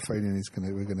I've Cole. got a feeling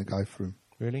we're going to go for him.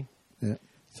 Really? Yeah.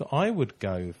 So I would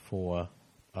go for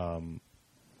Alan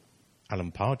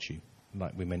Pardew,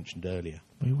 like we mentioned earlier.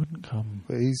 He wouldn't come.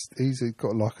 But he's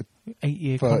got like a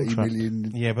 8-year 30 contract.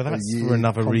 million. Yeah, but that's for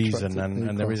another reason,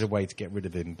 and there is a way to get rid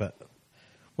of him. But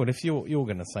well, if you're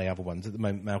going to say other ones, at the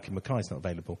moment Malky Mackay's not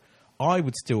available. I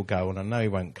would still go, and I know he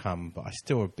won't come, but I'm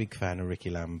still a big fan of Ricky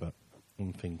Lambert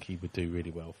and think he would do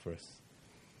really well for us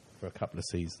for a couple of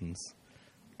seasons.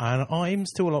 And I'm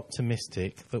still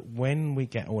optimistic that when we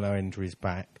get all our injuries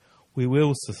back, we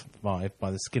will survive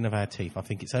by the skin of our teeth. I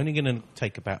think it's only going to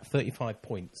take about 35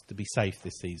 points to be safe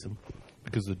this season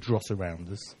because of the dross around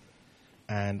us.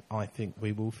 And I think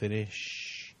we will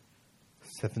finish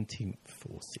 17th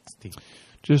or 16th.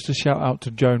 Just a shout out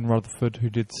to Joan Rutherford, who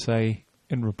did say,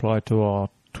 in reply to our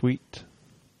tweet,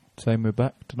 saying we're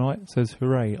back tonight, says,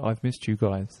 "Hooray, I've missed you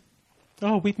guys."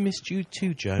 Oh, we've missed you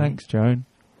too, Joan. Thanks, Joan.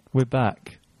 We're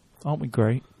back. Aren't we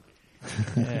great?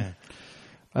 Yeah.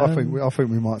 I think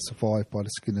we might survive by the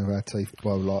skin of our teeth.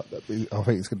 I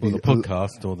think it's going to be the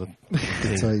podcast or the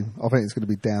team. I think it's going to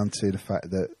be down to the fact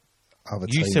that other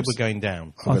teams. You said we're going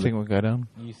down. I think we'll go down.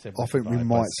 You said I think we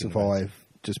might survive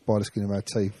just by the skin of our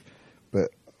teeth. But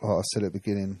like I said at the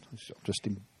beginning, I'm just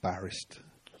embarrassed.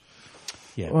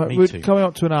 Yeah, right, me we're too. coming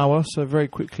up to an hour, so very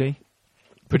quickly.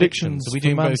 Predictions Are we for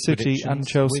doing Man both City predictions? and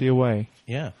Chelsea away.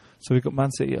 Yeah. So we've got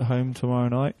Man City at home tomorrow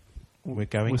night. We're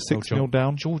going. We're 6-0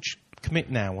 down. George, commit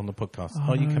now on the podcast.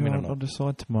 Are you coming or not? I'll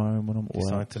decide tomorrow when I'm at work.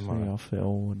 Decide tomorrow. See how I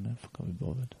feel and if I can't be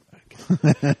bothered.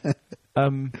 Okay.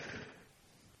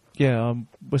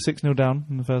 We're 6-0 down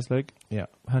in the first leg. Yeah.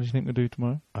 How do you think we'll do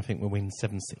tomorrow? I think we'll win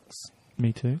 7-6.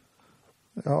 Me too.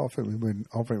 I think we win.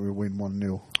 I think we win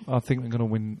 1-0. I think we're going to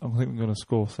win. I think we're going to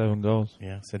score 7 goals.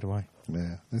 Yeah, so do I.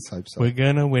 Yeah, let's hope so. We're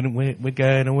going to win. We're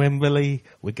going to Wembley.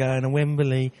 We're going to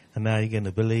Wembley. And now you're going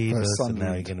to believe us. And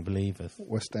now you're going to believe us.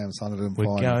 West Ham, Sunderland.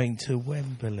 We're going to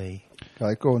Wembley.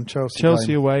 Okay, go on, Chelsea.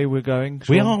 Chelsea away. We're going.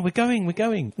 We are. We're going. We're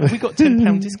going. We got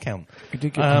 £10 discount. We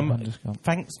did get £10 discount.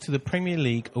 Thanks to the Premier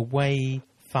League away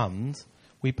fund,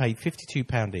 we paid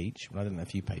 £52 each. Well, I don't know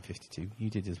if you paid 52. You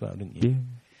did as well, didn't you? Yeah.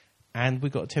 And we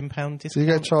got a £10 discount. So you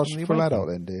get charged for adult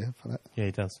then, do you? For that? Yeah,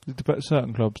 he does.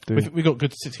 Certain clubs do. We got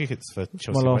good tickets for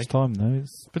Chelsea. My last time, though.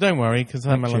 But don't worry, because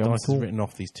Allardyce has full. written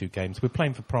off these 2 games. We're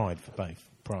playing for Pride for both.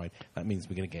 Pride. That means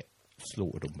we're going to get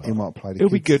slaughtered on both. He might play the It'll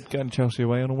kids. be good getting Chelsea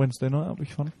away on a Wednesday night. That'll be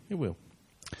fun. It will.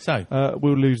 So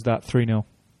we'll lose that 3-0.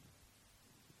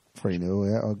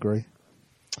 3-0, yeah, I agree.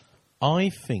 I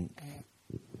think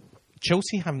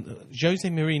Chelsea haven't. Jose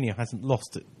Mourinho hasn't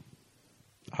lost at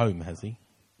home, has he?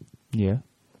 Yeah.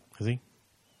 Has he?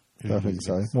 I think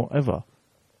so. Whatever.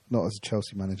 Not as a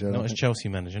Chelsea manager. Not as Chelsea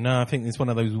manager. No, I think it's one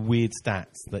of those weird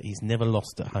stats that he's never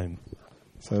lost at home.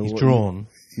 So he's drawn.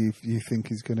 You think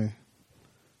he's going to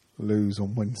lose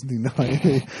on Wednesday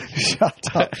night?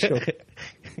 Shut up, Sean.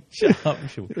 Shut up,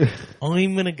 Sean.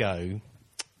 I'm going to go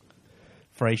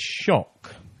for a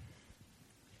shock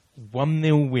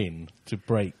 1-0 win to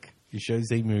break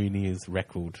Jose Mourinho's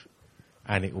record,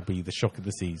 and it will be the shock of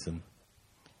the season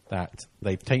that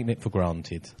they've taken it for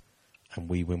granted and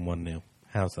we win 1-0.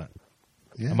 How's that?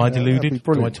 Yeah, Am I deluded?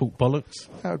 Do I talk bollocks?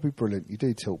 That would be brilliant. You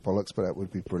do talk bollocks, but that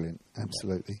would be brilliant.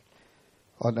 Absolutely.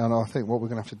 And I think what we're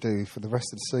going to have to do for the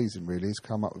rest of the season, really, is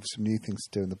come up with some new things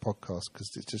to do in the podcast, because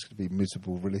it's just going to be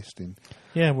miserable relisting.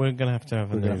 Yeah, we're going to have to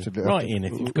have a new... Write in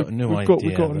if you've got a new we've idea.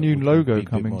 We've got a new logo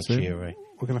coming soon. We're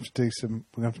going to have to do some...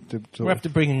 We're going to have to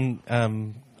bring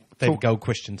David Gold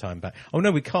question time back. Oh,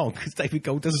 no, we can't, because David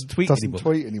Gold doesn't tweet anymore.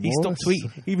 He stopped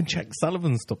tweeting. Even Jack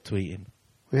Sullivan stopped tweeting.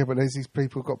 Yeah, but there's these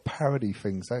people who've got parody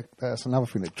things. That's another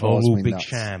thing that drives me Big nuts.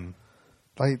 Sham.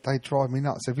 They drive me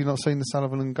nuts. Have you not seen the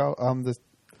Sullivan and the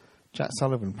Jack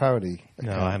Sullivan parody?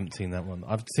 No, I haven't seen that one.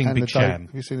 I've seen Big Sham.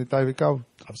 Have you seen the David Gold?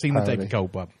 I've seen parody? the David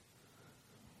Gold one.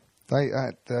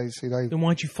 Then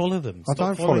why'd you follow them? I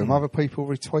don't follow them. Other people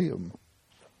retweet them.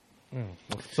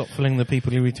 Stop following the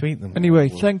people who retweet them. Anyway,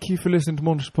 thank you for listening to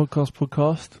Monsters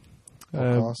Podcast.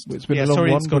 It's been a long one.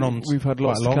 It's gone on. We've had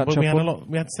lots to catch but up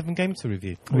we had 7 games to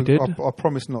review. We did. I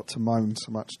promise not to moan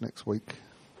so much next week.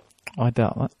 I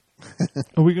doubt that.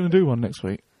 Are we going to do one next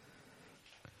week?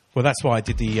 Well, that's why I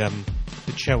did the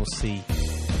Chelsea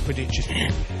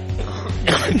prediction,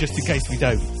 just in case we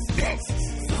don't.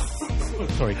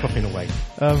 Sorry, coughing away.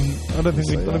 I don't think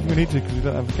we need to, because we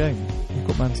don't have a game. We've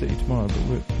got Man City tomorrow, but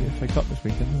we're the FA Cup this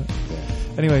weekend, isn't it?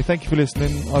 Yeah. Anyway, thank you for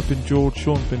listening. I've been George.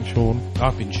 Sean's been Sean.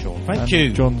 I've been Sean. Thank and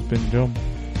you. John's been John.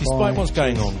 Despite what's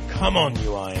going on, come on,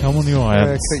 you Irons. Come on, you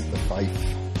Irons. Yeah, keep the faith.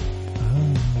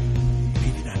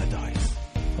 Leave in Allardyce.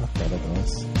 Fuck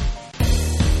Allardyce.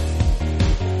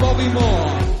 Bobby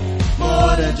Moore.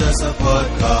 More than just a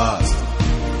podcast.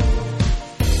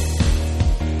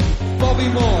 Bobby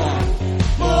Moore.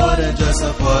 More than just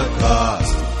a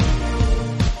podcast.